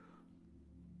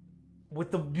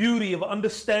with the beauty of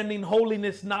understanding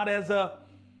holiness not as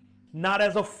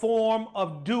a form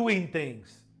of doing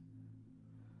things,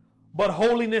 but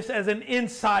holiness as an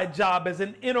inside job, as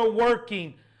an inner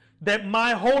working, that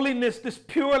my holiness, this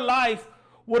pure life,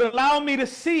 would allow me to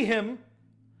see him.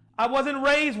 I wasn't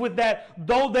raised with that,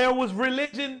 though there was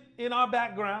religion in our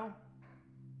background.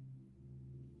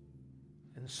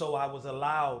 And so I was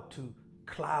allowed to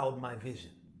cloud my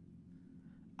vision.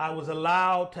 I was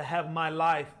allowed to have my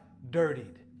life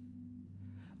dirtied.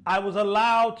 I was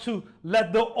allowed to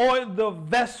let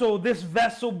this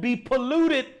vessel be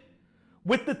polluted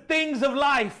with the things of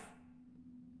life,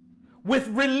 with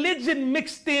religion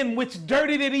mixed in, which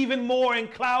dirtied it even more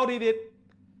and clouded it.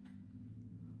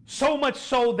 So much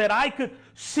so that I could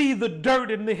see the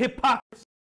dirt and the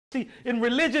hypocrisy in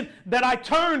religion, that I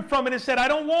turned from it and said, I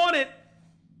don't want it.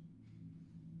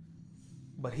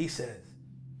 But he says,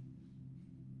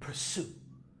 pursue.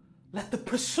 Let the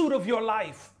pursuit of your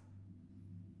life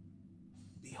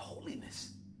be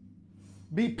holiness.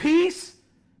 Be peace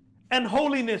and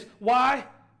holiness. Why?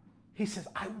 He says,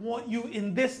 I want you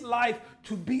in this life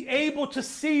to be able to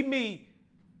see me.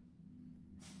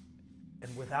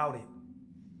 And without it,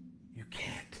 you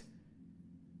can't.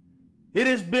 It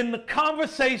has been the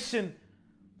conversation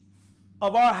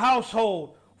of our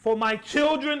household for my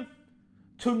children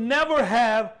to never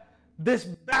have this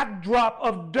backdrop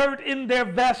of dirt in their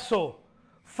vessel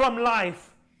from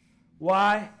life.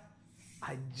 Why?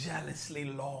 I jealously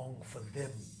long for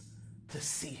them to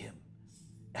see him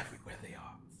everywhere they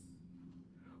are.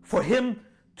 For him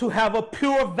to have a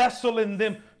pure vessel in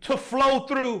them to flow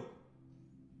through.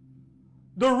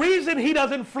 The reason he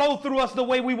doesn't flow through us the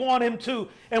way we want him to,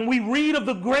 and we read of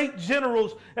the great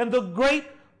generals and the great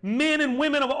men and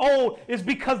women of old, is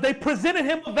because they presented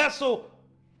him a vessel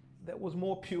that was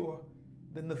more pure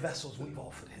than the vessels we've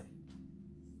offered him.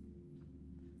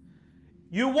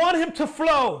 You want him to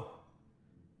flow,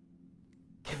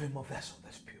 give him a vessel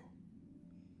that's pure.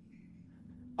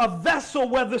 A vessel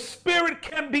where the spirit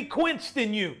can be quenched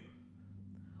in you.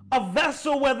 A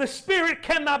vessel where the spirit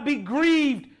cannot be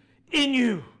grieved in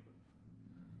you,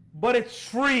 but it's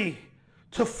free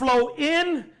to flow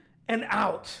in and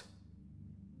out.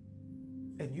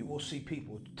 And you will see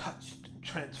people touched and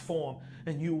transformed,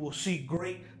 and you will see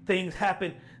great things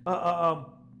happen. I'm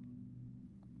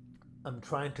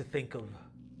trying to think of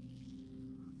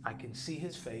I can see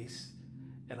his face,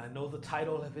 and I know the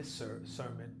title of his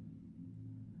sermon.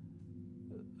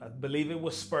 I believe it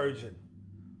was Spurgeon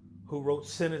who wrote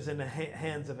Sinners in the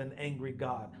Hands of an Angry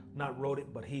God. Not wrote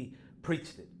it, but he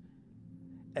preached it.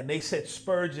 And they said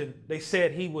Spurgeon, they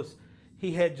said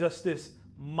he had just this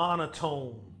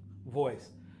monotone voice.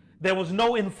 There was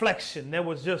no inflection. There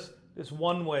was just this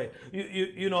one way.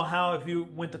 You know how if you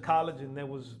went to college and there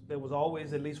was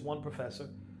always at least one professor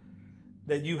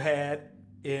that you had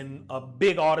in a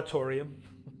big auditorium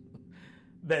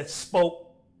that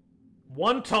spoke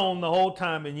one tone the whole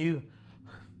time and you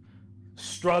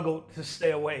struggled to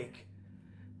stay awake.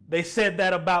 They said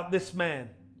that about this man.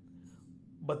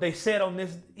 But they said on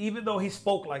this, even though he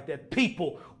spoke like that,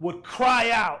 people would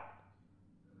cry out.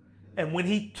 And when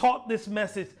he taught this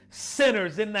message,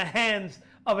 sinners in the hands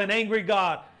of an angry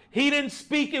God, he didn't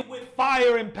speak it with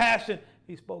fire and passion.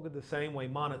 He spoke it the same way,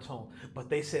 monotone. But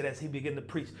they said as he began to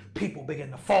preach, people began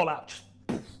to fall out.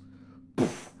 Poof,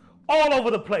 poof, all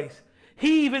over the place.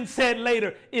 He even said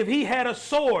later, if he had a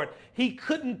sword, he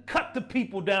couldn't cut the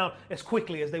people down as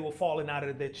quickly as they were falling out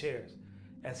of their chairs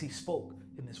as he spoke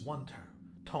in this one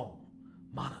tone,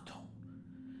 monotone.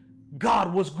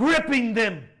 God was gripping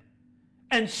them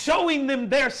and showing them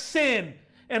their sin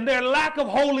and their lack of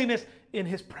holiness in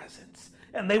his presence.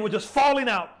 And they were just falling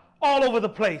out all over the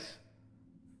place.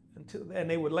 And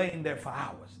they were laying there for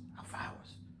hours,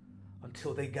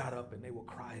 until they got up and they were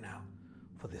crying out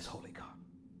for this holy God.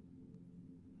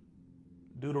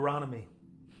 Deuteronomy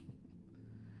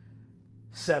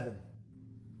 7,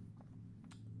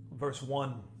 verse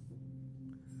 1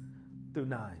 through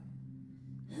 9.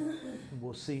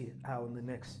 We'll see how in the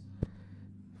next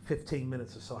 15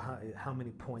 minutes or so, how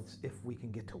many points, if we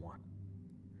can get to one.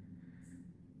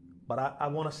 But I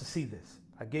want us to see this.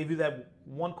 I gave you that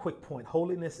one quick point.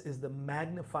 Holiness is the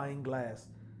magnifying glass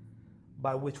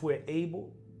by which we're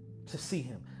able to see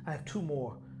him. I have two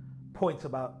more points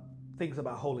about things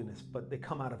about holiness, but they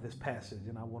come out of this passage,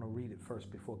 and I want to read it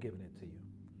first before giving it to you.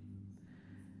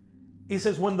 He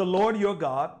says, when the Lord your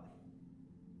God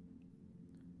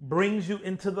brings you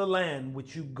into the land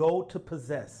which you go to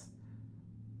possess.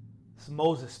 This is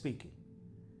Moses speaking.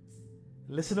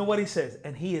 Listen to what he says.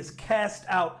 And he has cast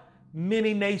out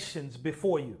many nations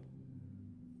before you.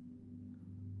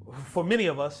 For many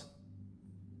of us,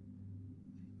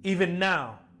 even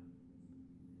now,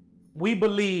 we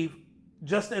believe,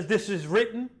 just as this is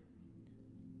written,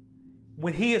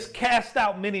 when he has cast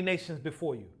out many nations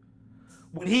before you,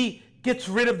 when he gets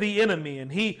rid of the enemy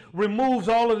and he removes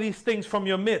all of these things from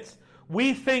your midst,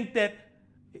 we think that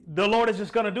the Lord is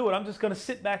just going to do it. I'm just going to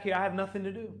sit back here. I have nothing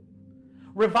to do.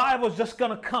 Revival is just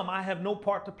going to come. I have no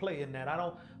part to play in that. I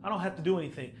don't have to do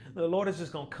anything. The Lord is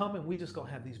just going to come and we just going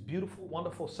to have these beautiful,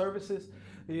 wonderful services.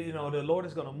 You know, the Lord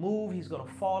is going to move. He's going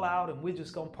to fall out and we're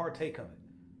just going to partake of it.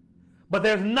 But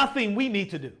there's nothing we need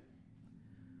to do.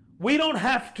 We don't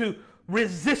have to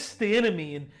resist the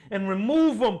enemy and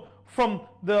remove them from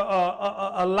the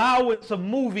allowance of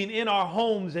moving in our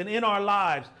homes and in our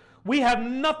lives. We have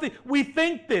nothing. We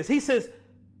think this. He says,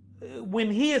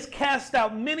 when he has cast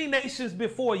out many nations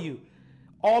before you,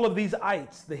 all of these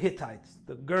ites, the Hittites,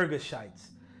 the Girgashites,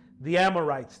 the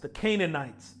Amorites, the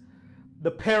Canaanites,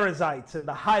 the Perizzites and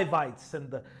the Hivites and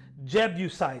the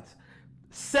Jebusites,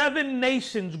 7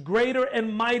 nations greater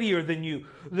and mightier than you.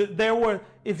 There were,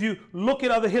 if you look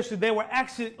at other history, there were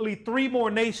actually 3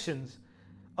 more nations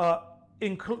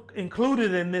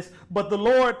included in this, but the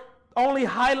Lord only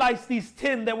highlights these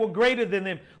 10 that were greater than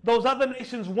them. Those other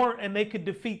nations weren't, and they could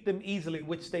defeat them easily,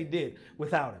 which they did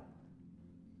without him.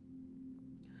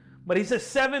 But he says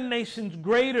 7 nations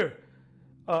greater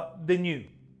than you,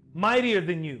 mightier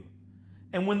than you.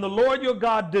 And when the Lord your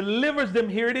God delivers them,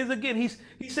 here it is again.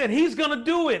 He said he's going to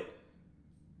do it.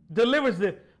 Delivers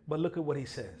them. But look at what he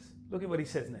says. Look at what he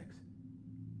says next.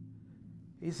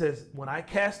 He says, when I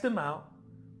cast them out,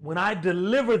 when I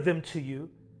deliver them to you,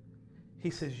 he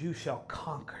says, you shall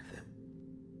conquer them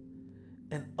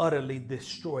and utterly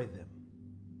destroy them.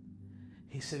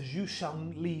 He says, you shall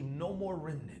leave no more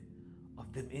remnant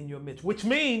of them in your midst, which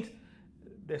means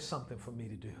there's something for me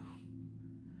to do.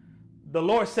 The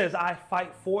Lord says, I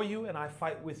fight for you and I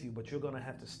fight with you, but you're going to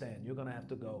have to stand. You're going to have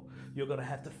to go. You're going to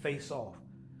have to face off.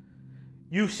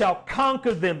 You shall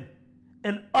conquer them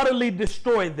and utterly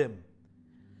destroy them.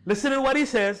 Listen to what he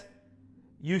says.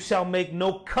 You shall make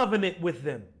no covenant with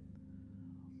them,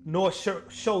 nor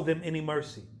show them any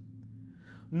mercy.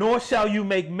 Nor shall you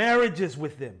make marriages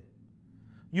with them.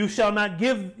 You shall not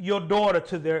give your daughter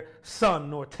to their son,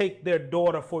 nor take their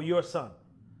daughter for your son.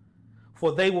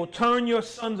 For they will turn your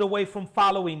sons away from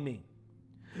following me.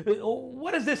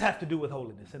 What does this have to do with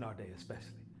holiness in our day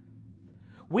especially?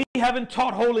 We haven't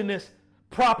taught holiness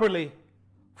properly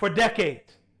for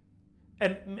decades,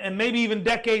 and maybe even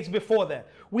decades before that.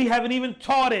 We haven't even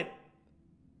taught it.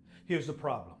 Here's the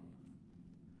problem.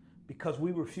 Because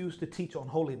we refuse to teach on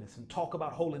holiness and talk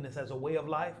about holiness as a way of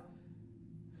life,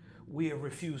 we have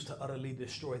refused to utterly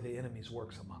destroy the enemy's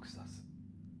works amongst us.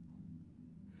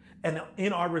 And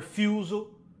in our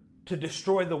refusal to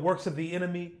destroy the works of the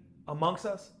enemy amongst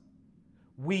us,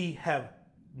 we have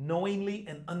knowingly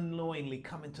and unknowingly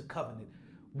come into covenant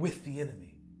with the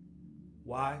enemy.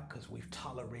 Why? Because we've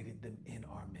tolerated them in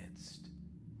our midst.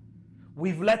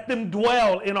 We've let them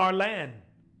dwell in our land.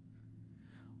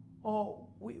 Oh,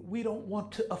 we don't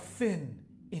want to offend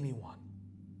anyone.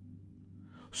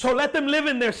 So let them live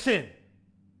in their sin.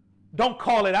 Don't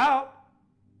call it out.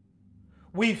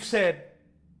 We've said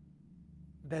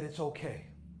that it's okay.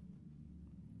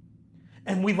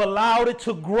 And we've allowed it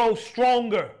to grow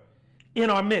stronger in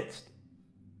our midst.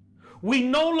 We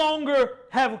no longer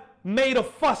have made a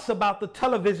fuss about the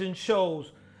television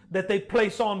shows that they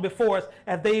place on before us,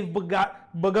 as they've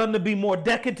begun to be more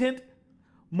decadent,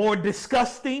 more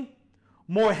disgusting,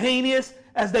 more heinous,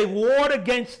 as they warred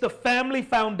against the family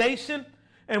foundation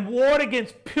and warred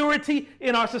against purity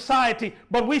in our society.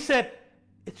 But we said,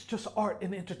 it's just art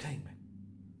and entertainment.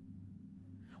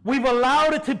 We've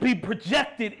allowed it to be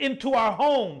projected into our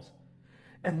homes,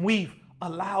 and we've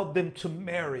allowed them to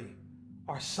marry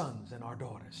our sons and our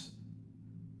daughters.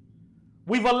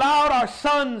 We've allowed our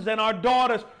sons and our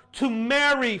daughters to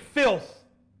marry filth,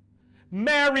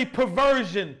 marry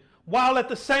perversion, while at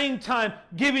the same time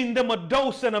giving them a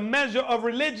dose and a measure of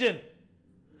religion,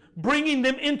 bringing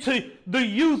them into the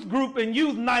youth group and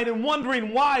youth night and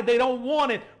wondering why they don't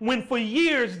want it, when for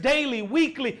years, daily,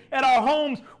 weekly, at our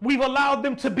homes, we've allowed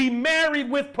them to be married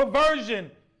with perversion,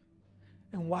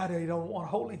 and why they don't want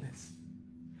holiness.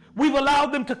 We've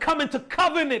allowed them to come into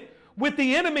covenant with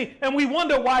the enemy, and we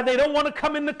wonder why they don't want to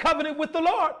come into covenant with the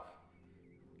Lord.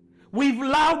 We've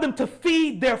allowed them to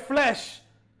feed their flesh,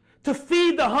 to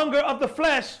feed the hunger of the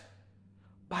flesh,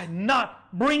 by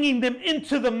not bringing them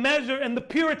into the measure and the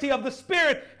purity of the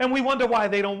Spirit, and we wonder why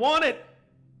they don't want it.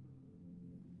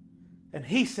 And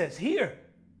he says here,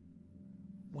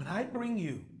 when I bring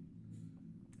you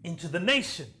into the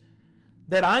nation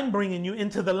that I'm bringing you,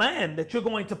 into the land that you're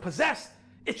going to possess,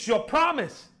 it's your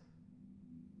promise.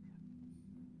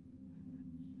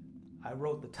 I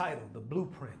wrote the title, The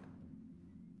Blueprint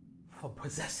for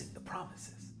Possessing the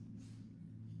Promises.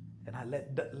 And I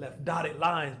left dotted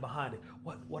lines behind it.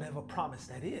 Whatever promise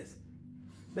that is,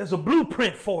 there's a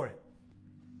blueprint for it.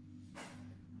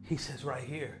 He says right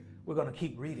here, we're going to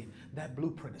keep reading. That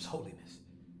blueprint is holiness.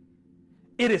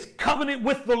 It is covenant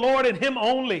with the Lord and Him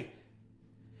only.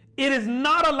 It is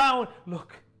not allowing.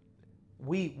 Look,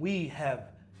 we have,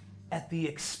 at the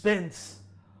expense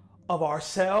of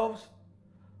ourselves,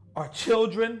 our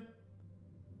children,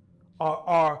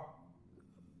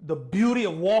 the beauty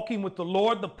of walking with the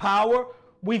Lord, the power,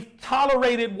 we've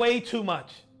tolerated way too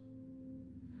much.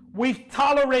 We've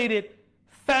tolerated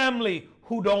family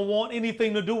who don't want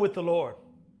anything to do with the Lord.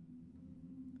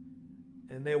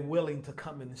 And they're willing to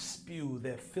come and spew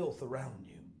their filth around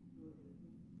you.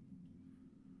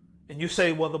 And you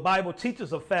say, well, the Bible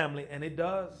teaches of family, and it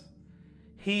does.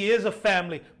 He is a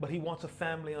family, but He wants a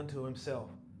family unto Himself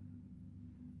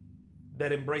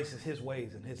that embraces His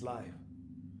ways and His life.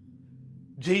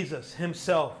 Jesus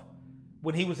Himself,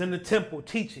 when He was in the temple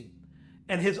teaching,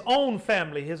 and His own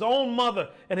family, His own mother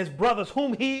and His brothers,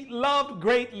 whom He loved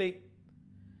greatly,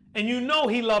 and you know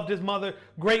He loved His mother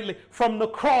greatly. From the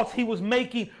cross, He was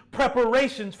making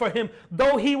preparations for Him.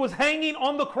 Though He was hanging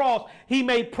on the cross, He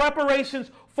made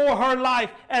preparations for her life.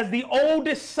 As the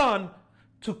oldest son,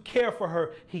 to care for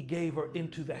her, He gave her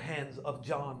into the hands of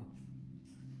John.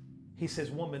 He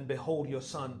says, woman, behold your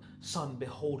son. Son,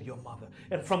 behold your mother.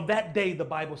 And from that day, the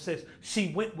Bible says, she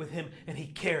went with Him and He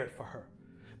cared for her.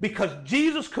 Because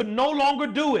Jesus could no longer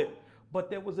do it. But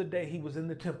there was a day He was in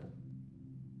the temple.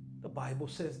 The Bible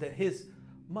says that His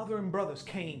mother and brothers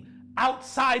came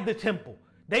outside the temple.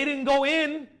 They didn't go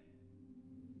in,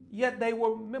 yet they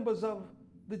were members of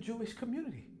the Jewish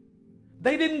community.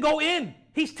 They didn't go in.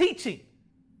 He's teaching.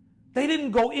 They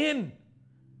didn't go in.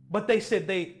 But they said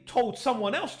they told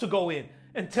someone else to go in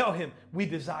and tell him, we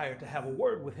desire to have a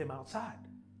word with him outside.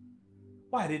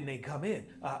 Why didn't they come in?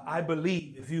 I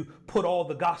believe, if you put all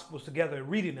the Gospels together and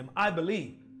reading them, I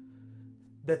believe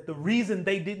that the reason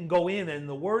they didn't go in and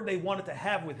the word they wanted to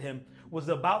have with Him was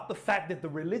about the fact that the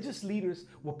religious leaders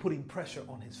were putting pressure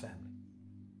on His family.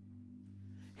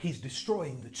 He's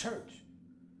destroying the church.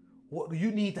 Well,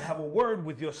 you need to have a word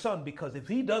with your son, because if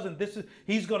he doesn't,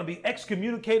 he's going to be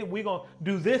excommunicated. We're going to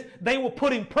do this. They were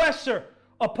putting pressure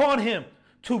upon him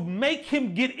to make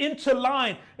him get into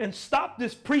line and stop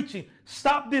this preaching,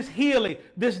 stop this healing,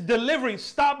 this delivering,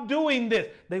 stop doing this.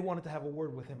 They wanted to have a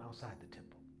word with him outside the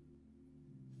temple.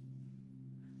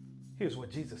 Here's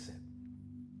what Jesus said.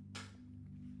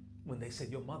 When they said,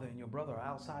 your mother and your brother are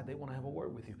outside, they want to have a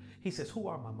word with you. He says, who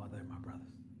are my mother and my brothers?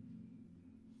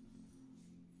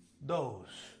 Those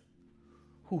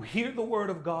who hear the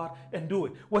word of God and do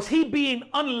it. Was he being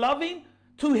unloving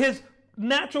to his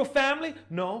natural family?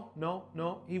 No,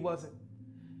 he wasn't.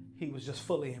 He was just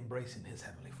fully embracing his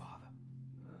heavenly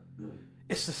Father.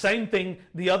 It's the same thing,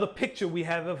 the other picture we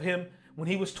have of him when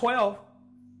he was 12.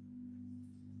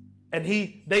 And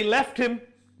they left him,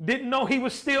 didn't know he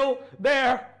was still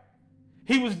there.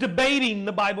 He was debating,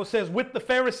 the Bible says, with the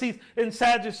Pharisees and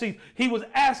Sadducees. He was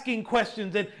asking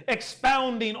questions and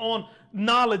expounding on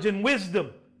knowledge and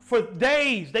wisdom. For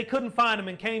days, they couldn't find him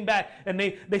and came back. And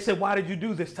they said, why did you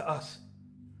do this to us?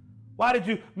 Why did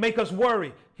you make us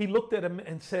worry? He looked at him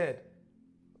and said,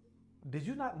 did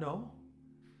you not know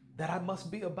that I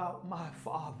must be about my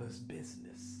Father's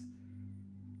business?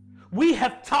 We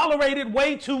have tolerated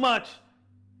way too much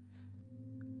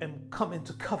and come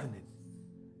into covenant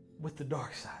with the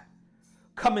dark side.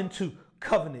 Come into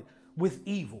covenant with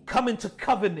evil. Come into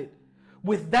covenant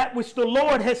with that which the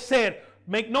Lord has said,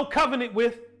 make no covenant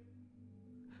with.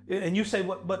 And you say,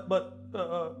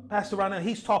 but Pastor Ronald,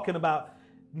 he's talking about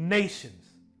nations.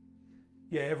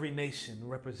 Yeah, every nation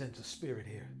represents a spirit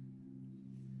here.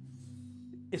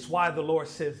 It's why the Lord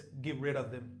says, get rid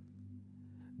of them.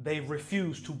 They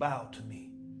refuse to bow to me.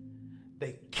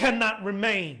 They cannot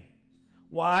remain.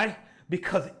 Why?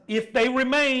 Because if they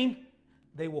remain,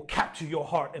 they will capture your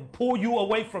heart and pull you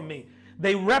away from me.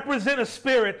 They represent a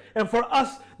spirit, and for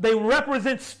us, they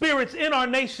represent spirits in our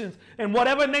nations. And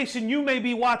whatever nation you may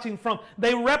be watching from,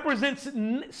 they represent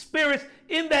spirits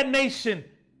in that nation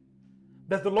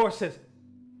that the Lord says,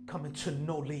 come into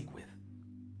no league with.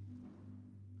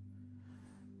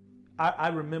 I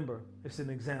remember, it's an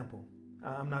example.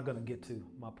 I'm not going to get to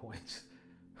my points.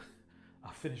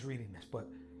 I'll finish reading this, but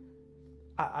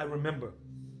I remember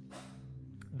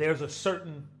there's a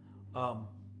certain, and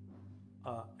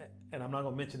I'm not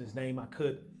going to mention his name, I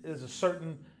could. There's a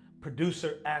certain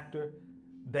producer, actor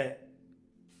that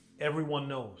everyone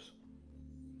knows.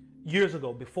 Years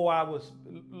ago, before I was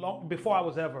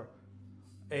ever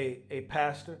a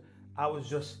pastor, I was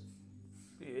just,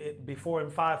 before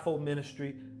in fivefold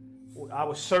ministry, I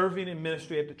was serving in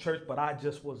ministry at the church, but I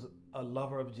just was a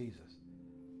lover of Jesus.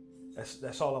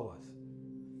 That's all I was.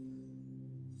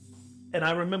 And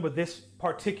I remember this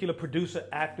particular producer,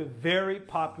 actor, very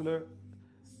popular,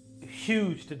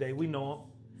 huge today, we know him.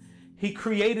 He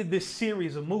created this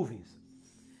series of movies.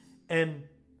 And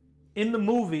in the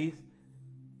movies,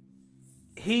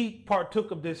 he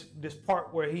partook of this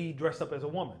part where he dressed up as a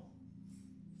woman.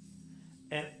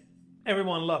 And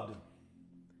everyone loved him.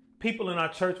 People in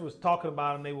our church was talking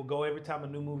about him. They would go every time a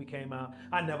new movie came out.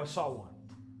 I never saw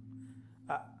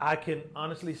one. I can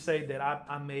honestly say that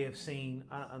I may have seen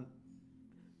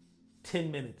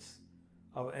 10 minutes.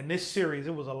 In this series,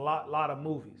 it was a lot of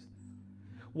movies.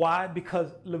 Why?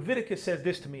 Because Leviticus says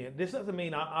this to me. And this doesn't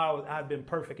mean I've been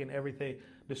perfect in everything,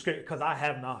 because I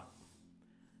have not.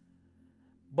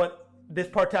 But this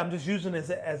part, I'm just using this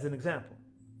as an example.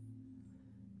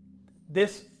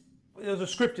 There's a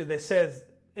scripture that says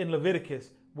in Leviticus,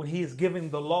 when he is giving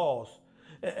the laws,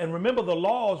 and remember the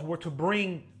laws were to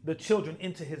bring the children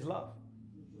into his love.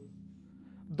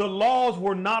 The laws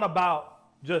were not about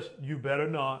just, you better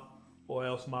not, or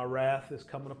else my wrath is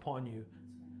coming upon you.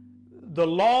 The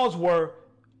laws were,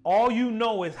 all you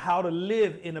know is how to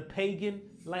live in a pagan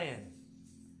land.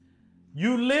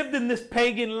 You lived in this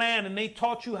pagan land and they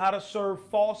taught you how to serve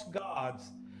false gods.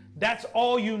 That's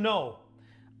all you know.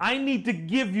 I need to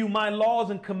give you my laws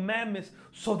and commandments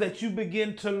so that you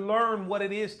begin to learn what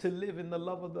it is to live in the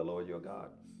love of the Lord your God.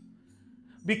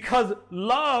 Because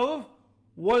love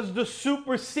was the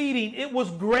superseding. It was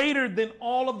greater than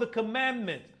all of the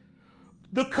commandments.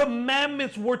 The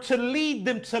commandments were to lead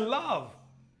them to love.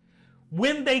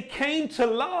 When they came to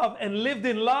love and lived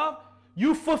in love,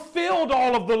 you fulfilled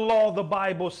all of the law, the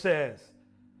Bible says.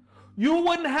 You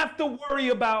wouldn't have to worry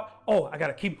about, I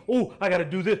got to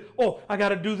do this. I got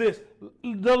to do this.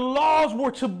 The laws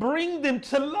were to bring them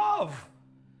to love,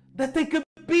 that they could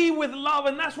be with love.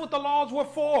 And that's what the laws were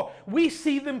for. We've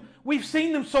seen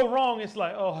them so wrong. It's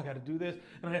like, I got to do this.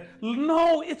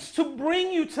 No, it's to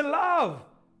bring you to love.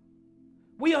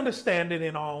 We understand it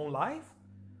in our own life.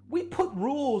 We put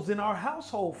rules in our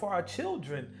household for our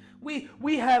children.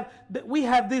 We have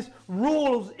these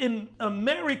rules in a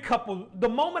married couple. The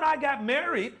moment I got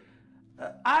married,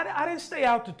 I didn't stay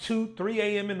out to 2, 3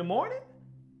 a.m. in the morning.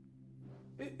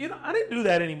 I didn't do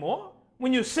that anymore.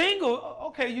 When you're single,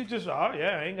 okay, you just, oh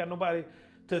yeah, I ain't got nobody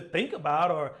to think about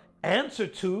or answer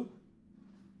to.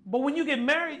 But when you get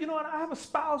married, you know what? I have a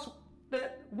spouse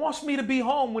that wants me to be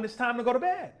home when it's time to go to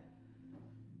bed.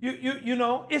 You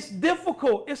know, it's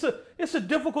difficult. It's a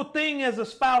difficult thing as a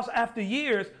spouse after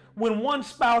years when one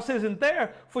spouse isn't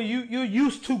there for you. You're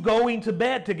used to going to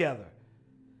bed together.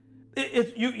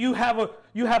 You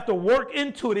have to work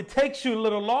into it. It takes you a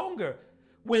little longer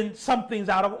when something's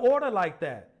out of order like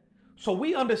that. So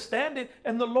we understand it,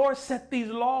 and the Lord set these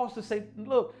laws to say,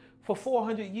 look, for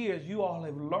 400 years, you all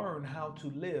have learned how to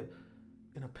live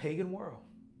in a pagan world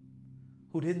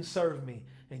who didn't serve me,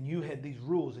 and you had these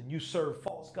rules, and you served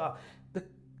false God.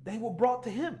 They were brought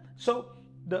to him. So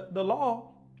the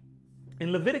law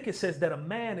in Leviticus says that a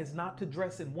man is not to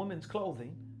dress in woman's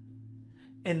clothing,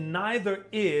 and neither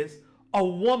is a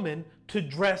woman to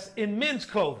dress in men's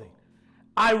clothing.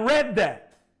 I read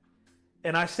that,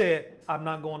 and I said, I'm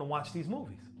not going to watch these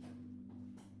movies.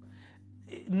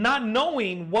 Not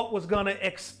knowing what was going to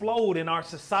explode in our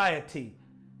society,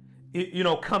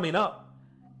 coming up.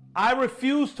 I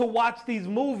refuse to watch these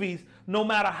movies no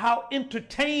matter how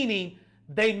entertaining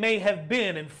they may have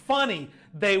been and funny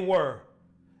they were.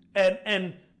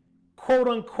 And quote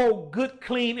unquote good,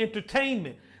 clean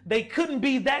entertainment. They couldn't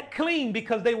be that clean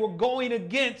because they were going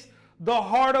against the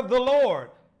heart of the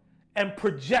Lord and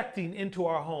projecting into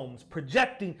our homes,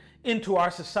 projecting into our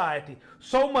society.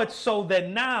 So much so that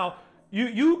now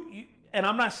you and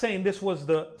I'm not saying this was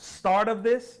the start of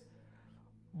this,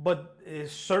 but it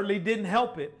certainly didn't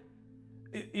help it.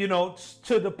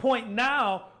 To the point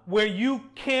now where you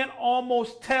can't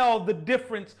almost tell the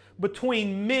difference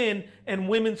between men and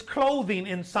women's clothing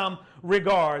in some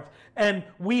regards. And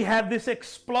we have this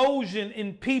explosion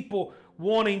in people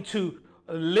wanting to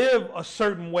live a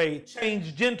certain way,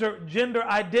 change gender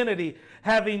identity,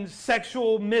 having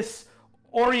sexual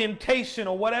misorientation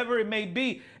or whatever it may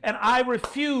be. And I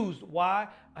refused. Why?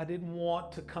 I didn't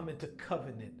want to come into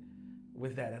covenant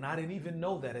with that. And I didn't even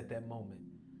know that at that moment.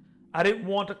 I didn't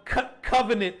want to cut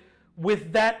covenant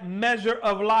with that measure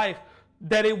of life,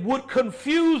 that it would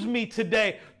confuse me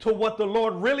today to what the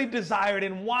Lord really desired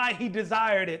and why he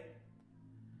desired it.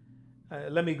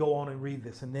 Let me go on and read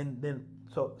this, and then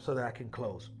so that I can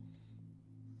close.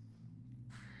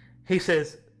 He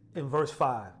says in verse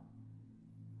 5,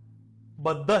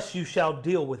 but thus you shall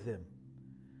deal with them.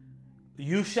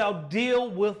 You shall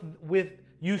deal with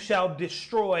you shall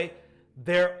destroy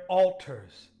their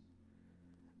altars,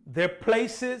 their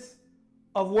places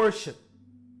of worship,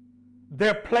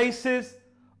 their places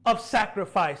of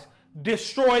sacrifice.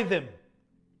 Destroy them.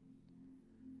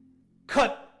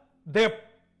 Cut their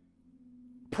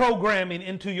programming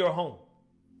into your home.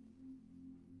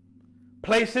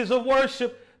 Places of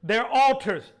worship, their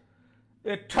altars,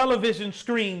 their television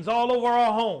screens all over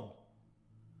our home.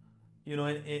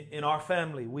 In our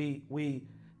family, we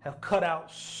have cut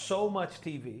out so much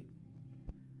TV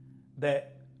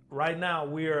that right now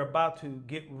we are about to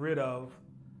get rid of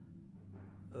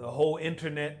the whole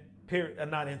internet,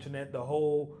 the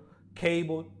whole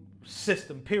cable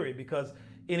system, period, because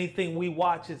anything we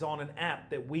watch is on an app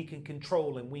that we can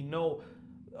control, and we know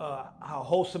how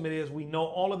wholesome it is. We know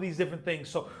all of these different things.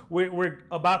 So we're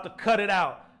about to cut it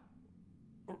out,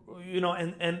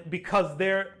 and because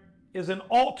there is an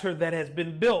altar that has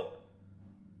been built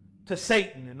to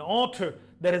Satan, an altar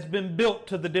that has been built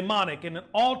to the demonic, and an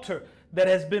altar that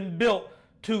has been built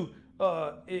to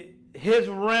his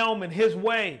realm and his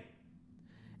way.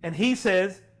 And he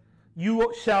says,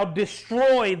 you shall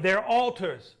destroy their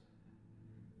altars.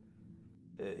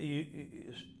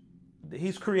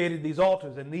 He's created these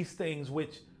altars, and these things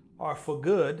which are for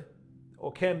good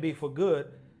or can be for good,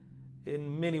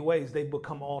 in many ways they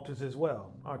become altars as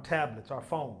well. Our tablets, our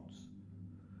phones.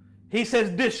 He says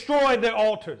destroy their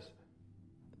altars.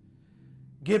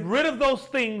 Get rid of those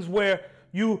things where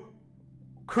you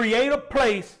create a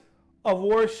place of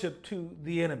worship to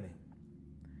the enemy.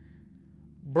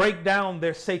 Break down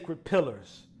their sacred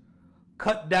pillars.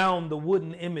 Cut down the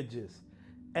wooden images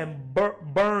and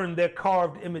burn their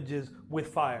carved images with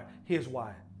fire. Here's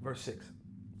why. Verse 6.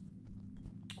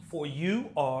 For you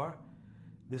are,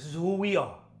 this is who we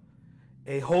are,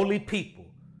 a holy people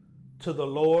to the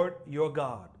Lord your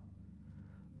God.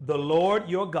 The Lord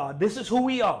your God. This is who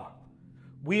we are.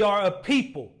 We are a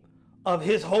people of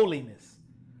his holiness.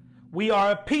 We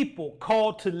are a people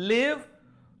called to live,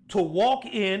 to walk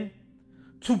in,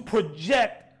 to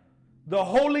project the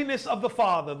holiness of the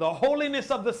Father, the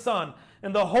holiness of the Son,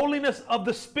 and the holiness of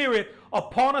the Spirit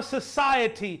upon a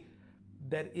society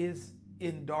that is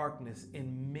in darkness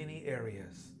in many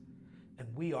areas. And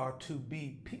we are to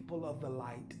be people of the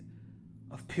light,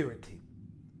 of purity.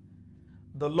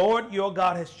 The Lord your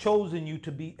God has chosen you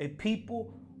to be a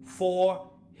people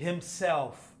for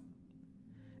himself,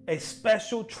 a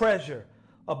special treasure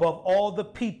above all the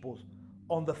peoples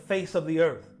on the face of the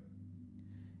earth.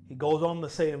 He goes on to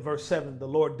say in verse 7, the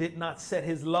Lord did not set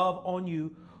his love on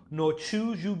you, nor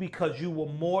choose you because you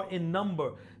were more in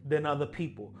number than other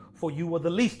people, for you were the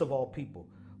least of all people.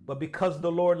 But because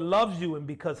the Lord loves you and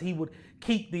because he would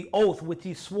keep the oath which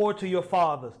he swore to your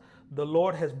fathers, the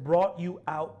Lord has brought you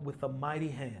out with a mighty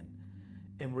hand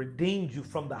and redeemed you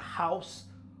from the house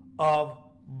of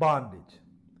bondage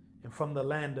and from the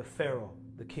land of Pharaoh,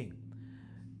 the king.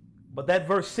 But that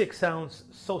verse 6 sounds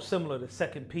so similar to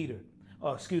 1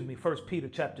 Peter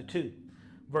chapter 2,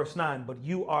 verse 9. But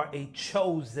you are a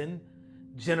chosen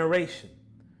generation,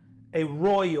 a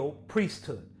royal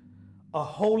priesthood, a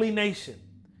holy nation,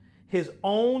 his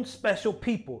own special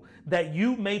people, that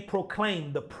you may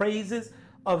proclaim the praises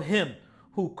of him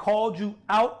who called you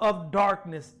out of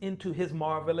darkness into his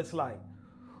marvelous light,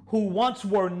 who once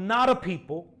were not a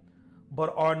people,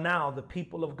 but are now the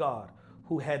people of God,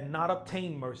 who had not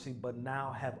obtained mercy, but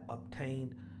now have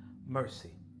obtained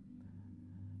mercy.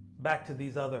 Back to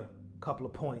these other couple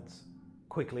of points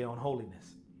quickly on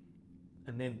holiness,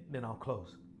 and then I'll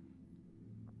close.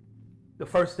 The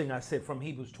first thing I said from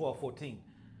Hebrews 12:14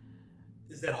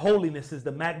 is that holiness is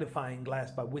the magnifying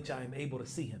glass by which I am able to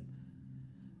see him.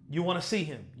 You want to see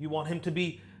him. You want him to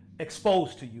be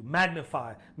exposed to you,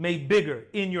 magnified, made bigger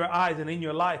in your eyes and in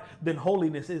your life. Then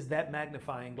holiness is that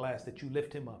magnifying glass that you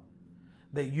lift him up,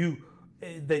 that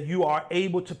you are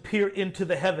able to peer into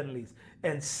the heavenlies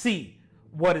and see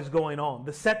what is going on.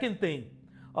 The second thing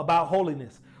about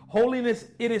holiness,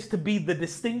 it is to be the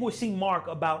distinguishing mark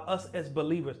about us as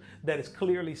believers that is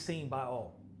clearly seen by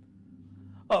all.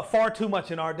 Far too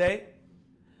much in our day,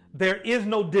 there is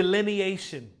no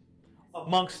delineation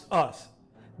amongst us.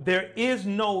 There is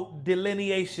no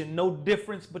delineation, no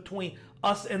difference between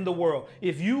us and the world.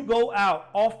 If you go out,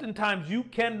 oftentimes you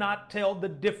cannot tell the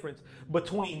difference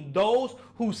between those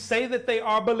who say that they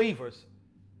are believers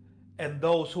and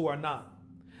those who are not.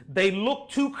 They look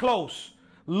too close,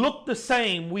 look the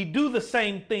same. We do the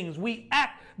same things. We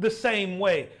act the same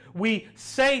way. We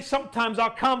say sometimes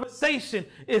our conversation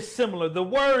is similar. The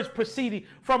words proceeding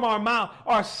from our mouth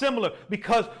are similar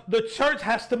because the church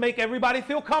has to make everybody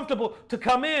feel comfortable to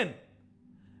come in.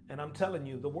 And I'm telling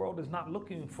you, the world is not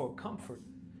looking for comfort.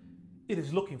 It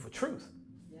is looking for truth.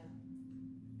 Yeah.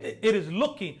 It is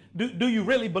looking, do you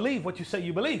really believe what you say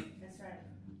you believe? That's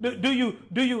right. Do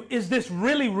you, is this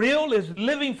really real? Is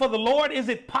living for the Lord, is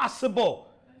it possible?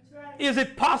 Is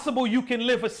it possible you can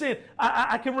live for sin?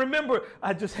 I can remember,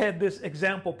 I just had this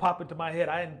example pop into my head.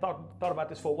 I hadn't thought about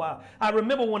this for a while. I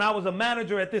remember when I was a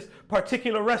manager at this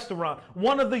particular restaurant,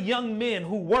 one of the young men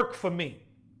who worked for me.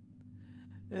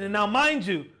 And now, mind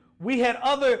you, we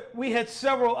had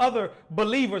several other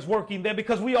believers working there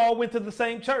because we all went to the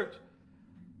same church.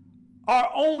 Our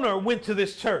owner went to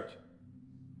this church.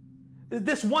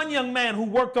 This one young man who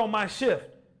worked on my shift,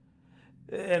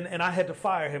 and I had to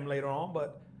fire him later on,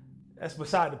 but that's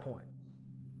beside the point.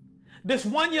 This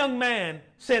one young man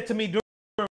said to me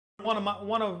during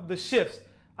one of the shifts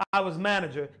I was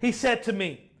manager. He said to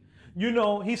me, you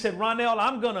know, he said, Ronell,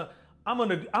 I'm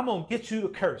gonna get you to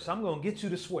curse. I'm gonna get you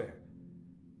to swear.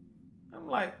 I'm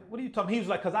like, what are you talking? He was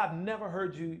like, because I've never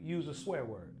heard you use a swear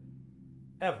word,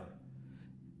 ever.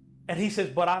 And he says,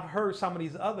 but I've heard some of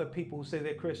these other people who say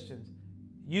they're Christians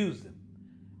use them,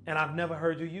 and I've never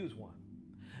heard you use one.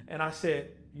 And I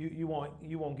said, You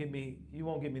won't get me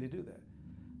to do that.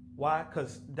 Why?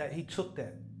 Because that he took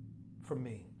that from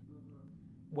me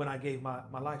when I gave my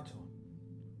life to him.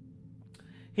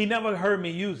 He never heard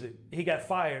me use it. He got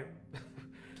fired.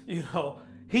 You know,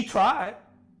 he tried.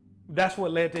 That's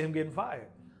what led to him getting fired.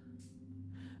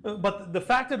 But the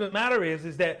fact of the matter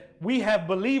is that we have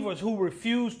believers who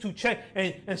refuse to change.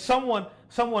 And someone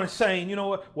is saying, you know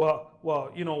what,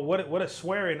 well, you know, what does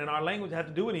swearing in our language have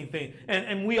to do with anything?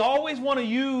 And we always want to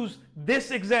use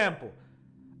this example.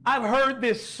 I've heard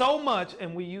this so much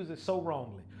and we use it so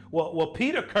wrongly. Well,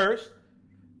 Peter cursed.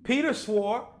 Peter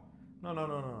swore.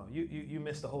 No. You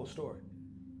missed the whole story.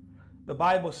 The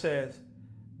Bible says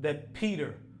that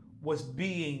Peter was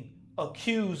being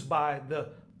accused by the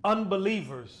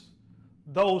unbelievers,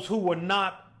 those who were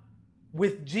not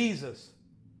with Jesus.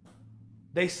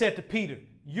 They said to Peter,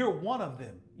 you're one of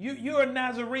them. You're a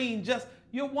Nazarene,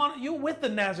 you're with the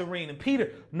Nazarene. And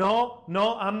Peter, no,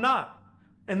 I'm not.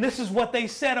 And this is what they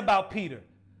said about Peter.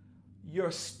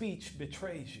 Your speech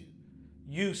betrays you.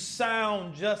 You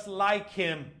sound just like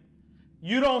him.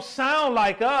 You don't sound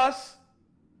like us.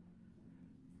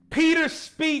 Peter's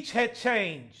speech had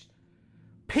changed.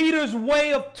 Peter's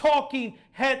way of talking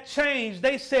had changed.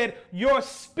 They said, your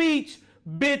speech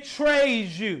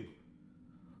betrays you.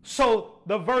 So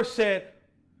the verse said,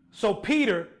 so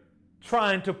Peter,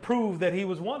 trying to prove that he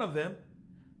was one of them,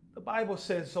 the Bible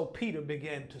says, so Peter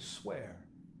began to swear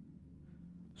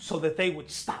so that they would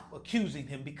stop accusing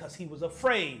him because he was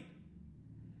afraid.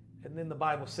 And then the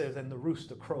Bible says, and the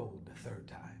rooster crowed the third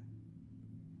time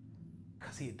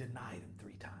because he had denied him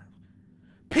 3 times.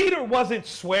 Peter wasn't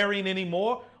swearing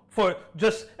anymore for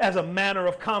just as a manner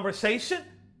of conversation.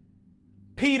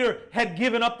 Peter had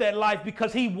given up that life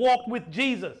because he walked with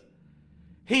Jesus.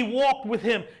 He walked with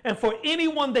him. And for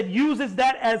anyone that uses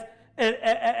that as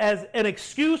an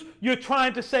excuse, you're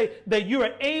trying to say that you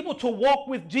are able to walk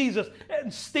with Jesus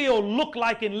and still look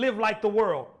like and live like the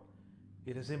world.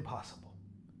 It is impossible.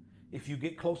 If you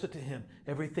get closer to him,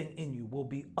 everything in you will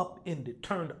be upended,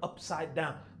 turned upside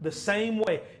down. The same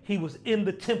way he was in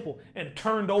the temple and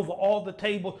turned over all the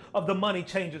tables of the money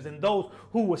changers and those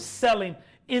who were selling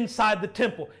inside the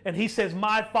temple. And he says,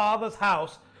 my Father's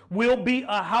house will be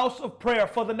a house of prayer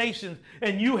for the nations,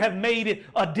 and you have made it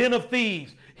a den of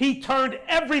thieves. He turned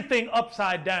everything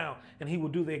upside down, and he will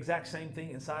do the exact same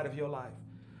thing inside of your life.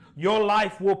 Your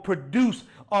life will produce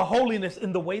a holiness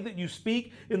in the way that you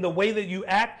speak, in the way that you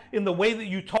act, in the way that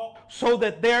you talk, so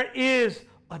that there is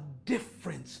a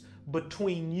difference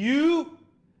between you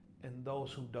and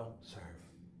those who don't serve.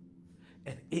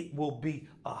 And it will be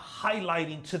a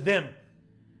highlighting to them.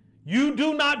 You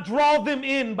do not draw them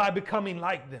in by becoming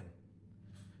like them.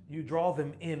 You draw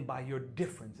them in by your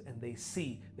difference, and they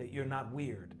see that you're not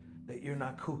weird, that you're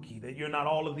not kooky, that you're not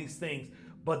all of these things,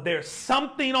 but there's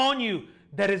something on you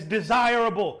that is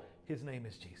desirable. His name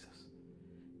is Jesus.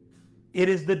 It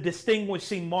is the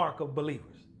distinguishing mark of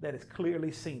believers that is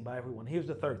clearly seen by everyone. Here's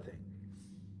the third thing.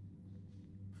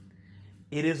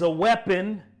 It is a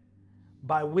weapon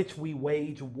by which we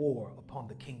wage war upon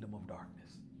the kingdom of darkness.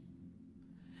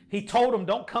 He told them,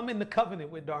 don't come into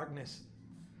covenant with darkness.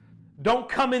 Don't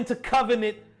come into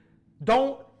covenant.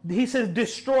 He says,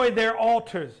 destroy their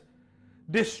altars.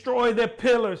 Destroy their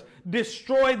pillars.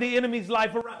 Destroy the enemy's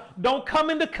life around. Don't come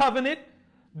into covenant.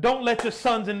 Don't let your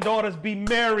sons and daughters be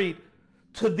married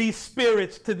to these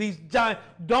spirits, to these giants.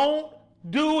 Don't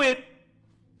do it.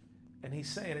 And he's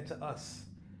saying it to us.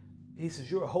 He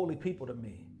says, you're a holy people to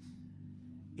me.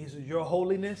 He says, your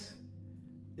holiness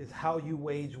is how you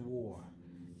wage war.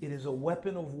 It is a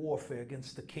weapon of warfare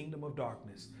against the kingdom of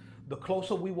darkness. The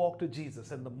closer we walk to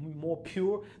Jesus and the more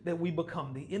pure that we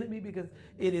become, the enemy, because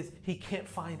he can't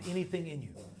find anything in you.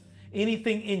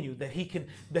 Anything in you that he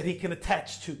can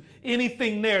attach to.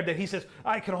 Anything there that he says,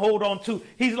 I can hold on to.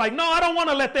 He's like, no, I don't want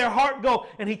to let their heart go.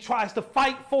 And he tries to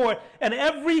fight for it. And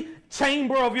every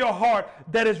chamber of your heart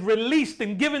that is released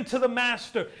and given to the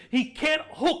master, he can't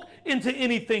hook into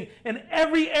anything. And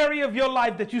every area of your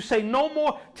life that you say, no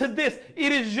more to this,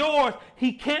 it is yours.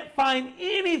 He can't find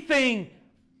anything.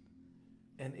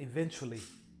 And eventually,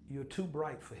 you're too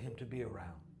bright for him to be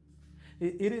around.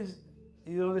 It is,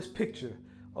 this picture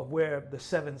of where the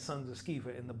 7 sons of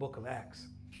Sceva in the book of Acts.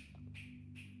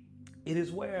 It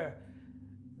is where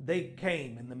they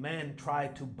came and the man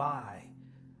tried to buy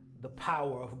the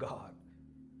power of God.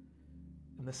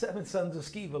 And the 7 sons of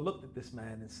Sceva looked at this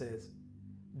man and says,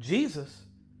 Jesus,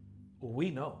 well, we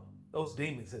know. Those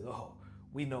demons said, oh,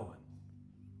 we know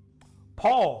him.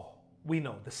 Paul, we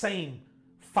know. The same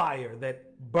fire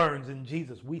that burns in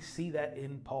Jesus. We see that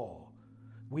in Paul.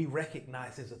 We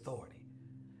recognize his authority.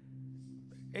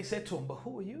 They said to him, but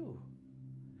who are you?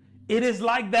 It is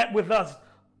like that with us.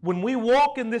 When we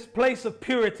walk in this place of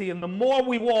purity, and the more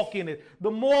we walk in it,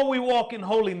 the more we walk in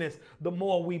holiness, the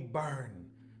more we burn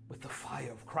with the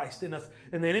fire of Christ in us.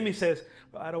 And the enemy says,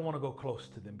 I don't want to go close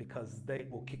to them because they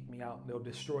will kick me out and they'll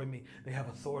destroy me. They have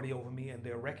authority over me and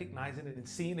they're recognizing it and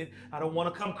seeing it. I don't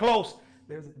want to come close.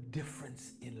 There's a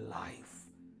difference in life.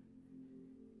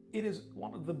 It is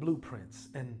one of the blueprints,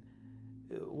 and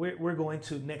we're going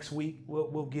to next week,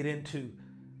 we'll get into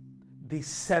these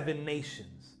 7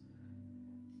 nations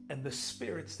and the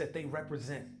spirits that they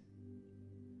represent,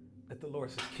 that the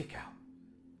Lord says, kick out.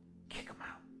 Kick them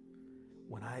out.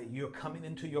 When you're coming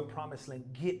into your promised land,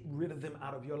 get rid of them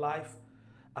out of your life,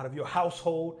 out of your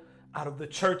household, out of the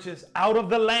churches, out of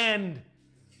the land.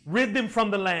 Rid them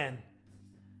from the land.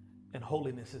 And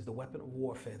holiness is the weapon of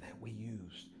warfare that we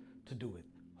use to do it.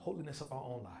 Holiness of our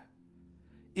own life.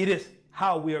 It is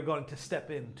how we are going to step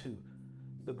into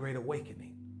the great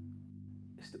awakening.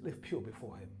 It's to live pure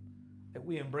before him. That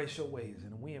we embrace your ways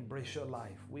and we embrace your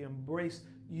life. We embrace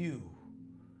you.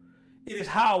 It is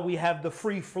how we have the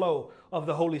free flow of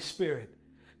the Holy Spirit.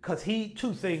 Because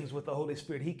two things with the Holy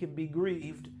Spirit. He can be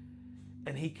grieved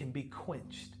and he can be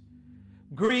quenched.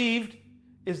 Grieved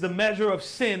is the measure of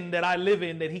sin that I live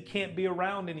in that he can't be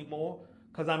around anymore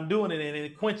because I'm doing it, and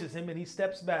it quenches him and he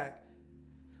steps back.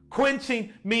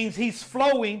 Quenching means he's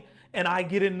flowing and I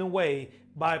get in the way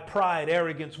by pride,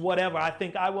 arrogance, whatever. I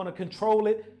think I want to control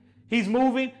it. He's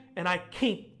moving and I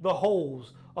kink the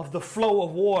holes of the flow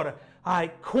of water. I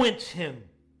quench him.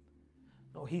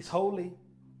 No, he's holy.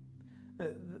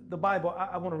 The Bible,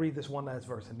 I want to read this one last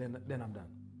verse and then I'm done.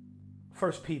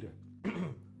 1 Peter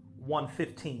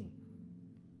 1:15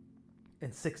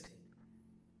 and 16.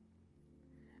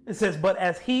 It says, but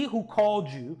as he who called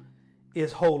you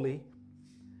is holy,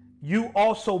 you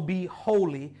also be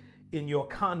holy in your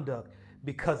conduct,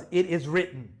 because it is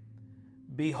written,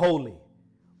 be holy,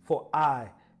 for I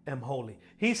am holy.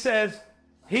 He says,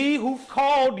 he who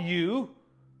called you,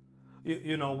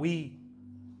 we,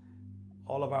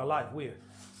 all of our life,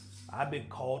 I've been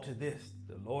called to this.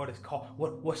 The Lord is called.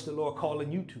 What's the Lord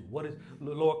calling you to? What is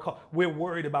the Lord call? We're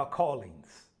worried about callings.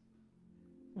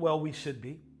 Well, we should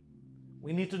be.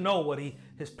 We need to know what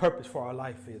his purpose for our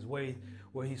life is, where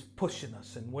he's pushing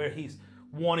us and where he's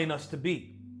wanting us to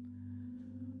be.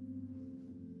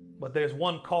 But there's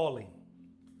one calling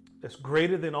that's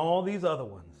greater than all these other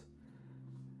ones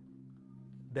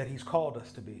that he's called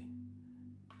us to be,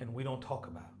 and we don't talk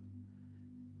about.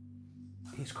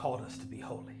 He's called us to be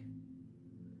holy.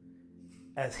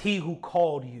 As he who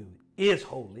called you is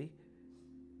holy,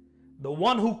 the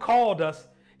one who called us,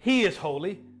 he is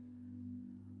holy.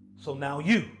 So now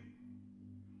you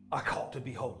are called to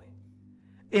be holy.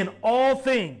 In all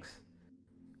things,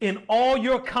 in all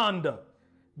your conduct,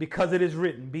 because it is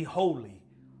written, be holy,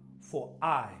 for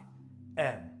I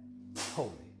am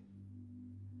holy.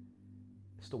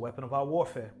 It's the weapon of our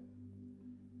warfare.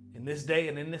 In this day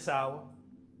and in this hour,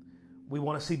 we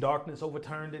want to see darkness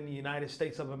overturned in the United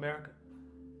States of America.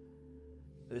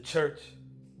 The church,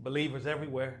 believers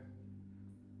everywhere,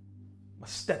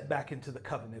 must step back into the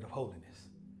covenant of holiness.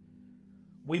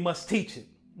 We must teach it,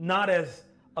 not as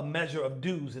a measure of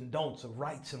do's and don'ts, of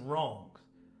rights and wrongs,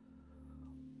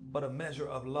 but a measure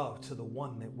of love to the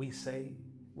one that we say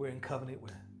we're in covenant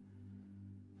with.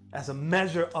 As a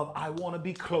measure of, I want to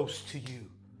be close to you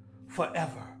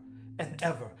forever and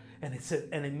ever. And it says,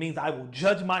 and it means I will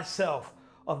judge myself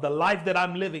of the life that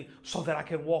I'm living so that I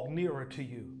can walk nearer to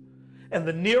you. And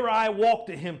the nearer I walk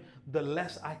to him, the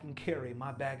less I can carry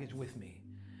my baggage with me.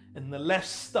 And the less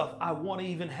stuff I want to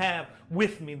even have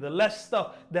with me, the less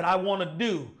stuff that I want to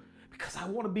do, because I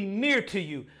want to be near to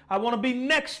you. I want to be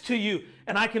next to you.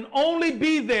 And I can only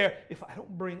be there if I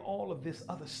don't bring all of this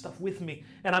other stuff with me.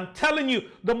 And I'm telling you,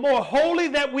 the more holy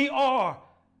that we are,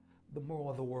 the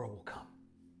more the world will come.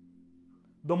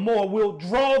 The more we'll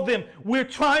draw them. We're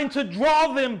trying to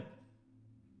draw them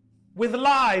with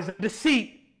lies and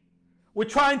deceit. We're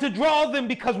trying to draw them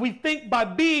because we think by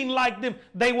being like them,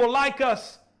 they will like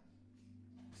us.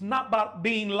 It's not about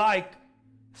being liked.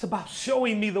 It's about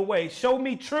showing me the way. Show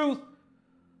me truth.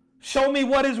 Show me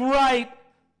what is right.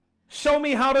 Show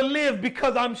me how to live,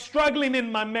 because I'm struggling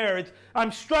in my marriage.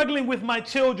 I'm struggling with my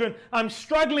children. I'm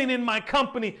struggling in my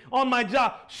company, on my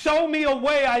job. Show me a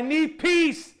way. I need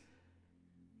peace.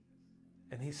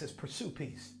 And he says, pursue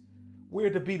peace.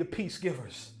 We're to be the peace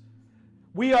givers.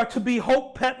 We are to be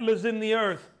hope peddlers in the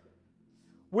earth.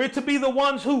 We're to be the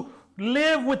ones who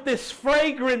live with this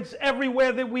fragrance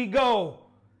everywhere that we go.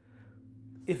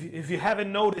 If you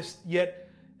haven't noticed yet,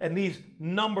 and these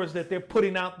numbers that they're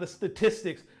putting out, the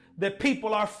statistics, that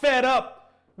people are fed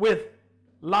up with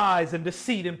lies and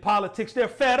deceit in politics. They're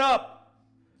fed up.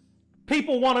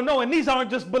 People want to know, and these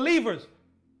aren't just believers.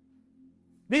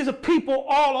 These are people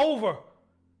all over.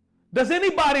 Does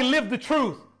anybody live the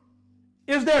truth?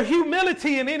 Is there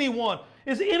humility in anyone?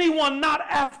 Is anyone not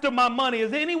after my money?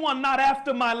 Is anyone not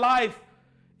after my life?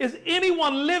 Is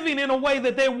anyone living in a way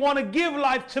that they want to give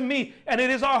life to me? And it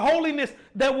is our holiness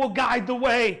that will guide the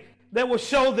way, that will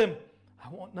show them, I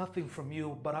want nothing from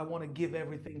you, but I want to give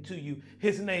everything to you.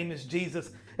 His name is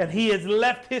Jesus, and he has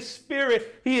left his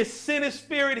spirit. He has sent his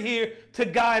spirit here to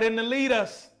guide and to lead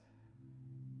us.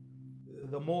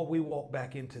 The more we walk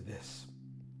back into this,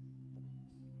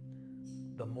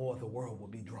 the more the world will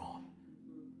be drawn.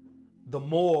 The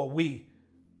more we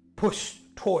push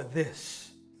toward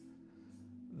this,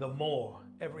 the more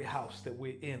every house that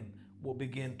we're in will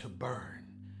begin to burn.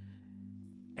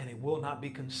 And it will not be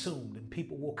consumed, and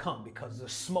people will come because the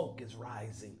smoke is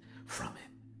rising from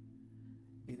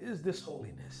it. It is this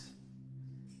holiness,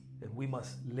 and we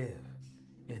must live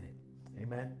in it.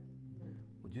 Amen?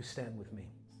 Would you stand with me?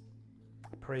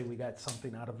 I pray we got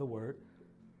something out of the word.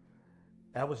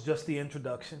 That was just the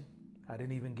introduction. I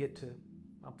didn't even get to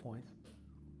my points.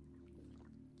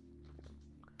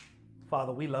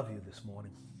 Father, we love you this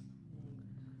morning.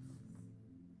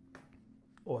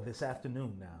 Or this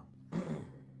afternoon now.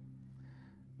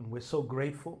 And we're so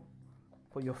grateful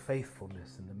for your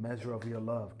faithfulness and the measure of your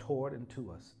love toward and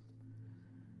to us.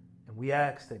 And we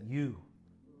ask that you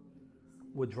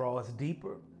would draw us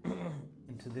deeper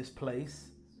into this place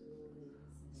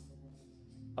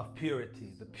of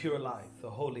purity, the pure life, the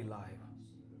holy life.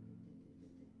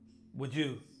 Would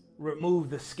you remove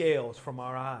the scales from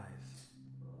our eyes?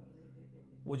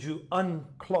 Would you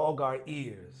unclog our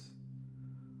ears?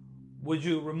 Would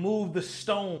you remove the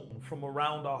stone from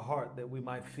around our heart that we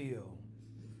might feel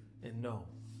and know?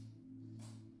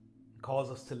 Cause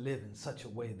us to live in such a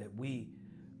way that we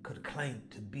could claim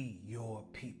to be your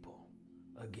people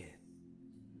again.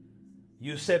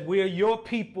 You said we are your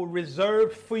people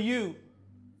reserved for you.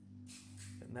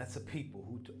 And that's a people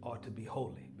who are to be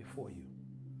holy before you.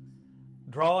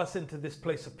 Draw us into this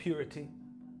place of purity,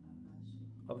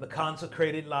 of the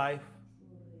consecrated life,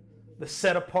 the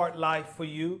set apart life for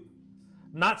you.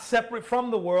 Not separate from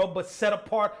the world, but set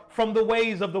apart from the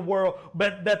ways of the world,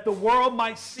 but that the world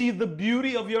might see the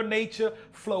beauty of your nature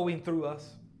flowing through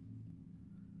us.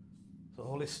 So,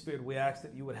 Holy Spirit, we ask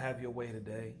that you would have your way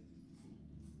today.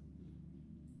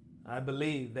 I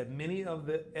believe that many of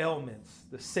the ailments,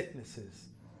 the sicknesses,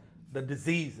 the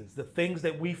diseases, the things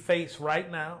that we face right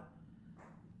now,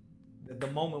 that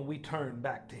the moment we turn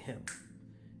back to him,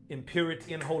 in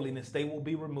purity and holiness, they will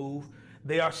be removed.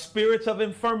 They are spirits of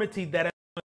infirmity that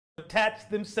attach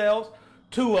themselves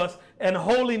to us, and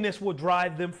holiness will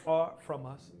drive them far from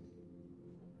us.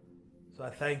 So I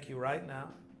thank you right now.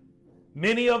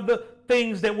 Many of the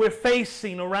things that we're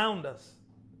facing around us,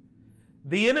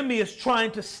 the enemy is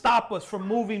trying to stop us from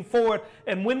moving forward.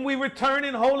 And when we return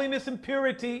in holiness and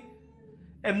purity,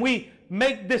 and we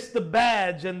make this the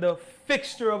badge and the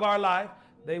fixture of our life,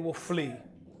 they will flee.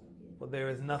 For there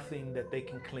is nothing that they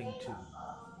can cling to.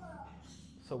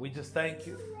 So we just thank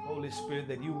you, Holy Spirit,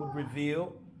 that you would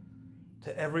reveal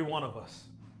to every one of us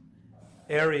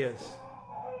areas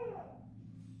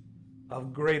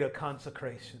of greater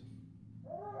consecration,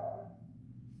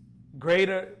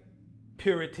 greater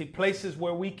purity, places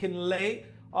where we can lay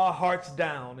our hearts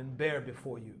down and bear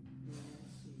before you.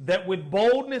 That with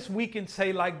boldness we can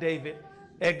say like David,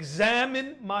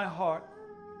 examine my heart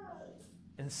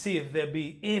and see if there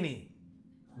be any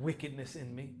wickedness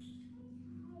in me.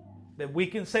 That we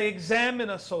can say, examine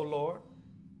us, O Lord,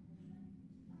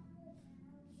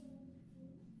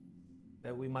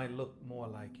 that we might look more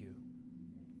like you.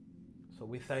 So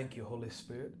we thank you, Holy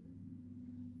Spirit,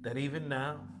 that even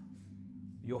now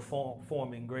you're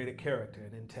forming greater character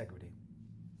and integrity.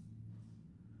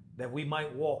 That we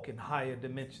might walk in higher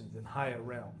dimensions and higher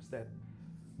realms, that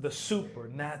the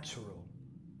supernatural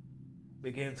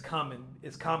is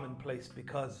commonplace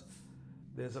because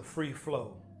there's a free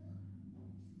flow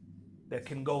that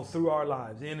can go through our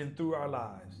lives, in and through our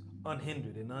lives,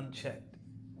 unhindered and unchecked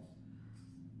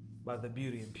by the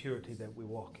beauty and purity that we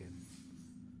walk in.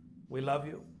 We love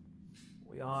you,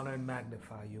 we honor and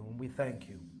magnify you, and we thank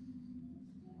you.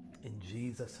 In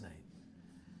Jesus' name,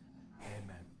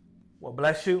 amen. Well,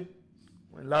 bless you.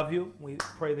 We love you. We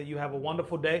pray that you have a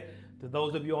wonderful day. To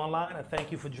those of you online, I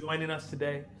thank you for joining us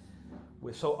today.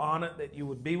 We're so honored that you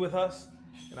would be with us,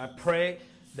 and I pray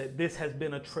that this has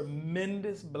been a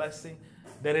tremendous blessing,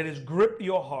 that it has gripped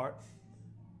your heart,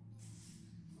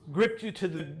 gripped you to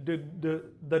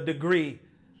the degree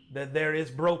that there is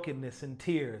brokenness and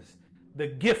tears, the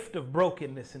gift of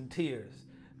brokenness and tears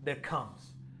that comes,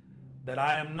 that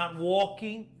I am not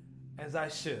walking as I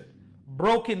should.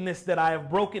 Brokenness that I have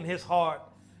broken his heart,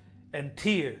 and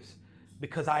tears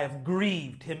because I have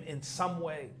grieved him in some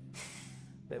way,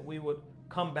 that we would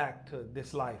come back to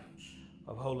this life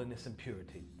of holiness and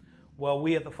purity. Well,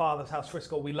 we at the Father's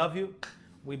House-Frisco, we love you.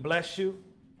 We bless you.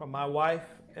 From my wife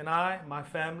and I, my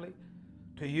family,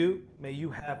 to you, may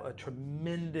you have a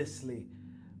tremendously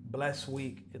blessed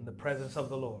week in the presence of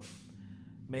the Lord.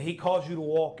 May he cause you to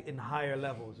walk in higher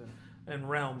levels and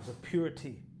realms of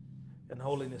purity and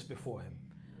holiness before him.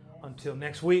 Until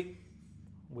next week,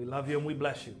 we love you and we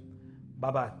bless you.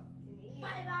 Bye-bye.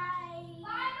 Bye-bye.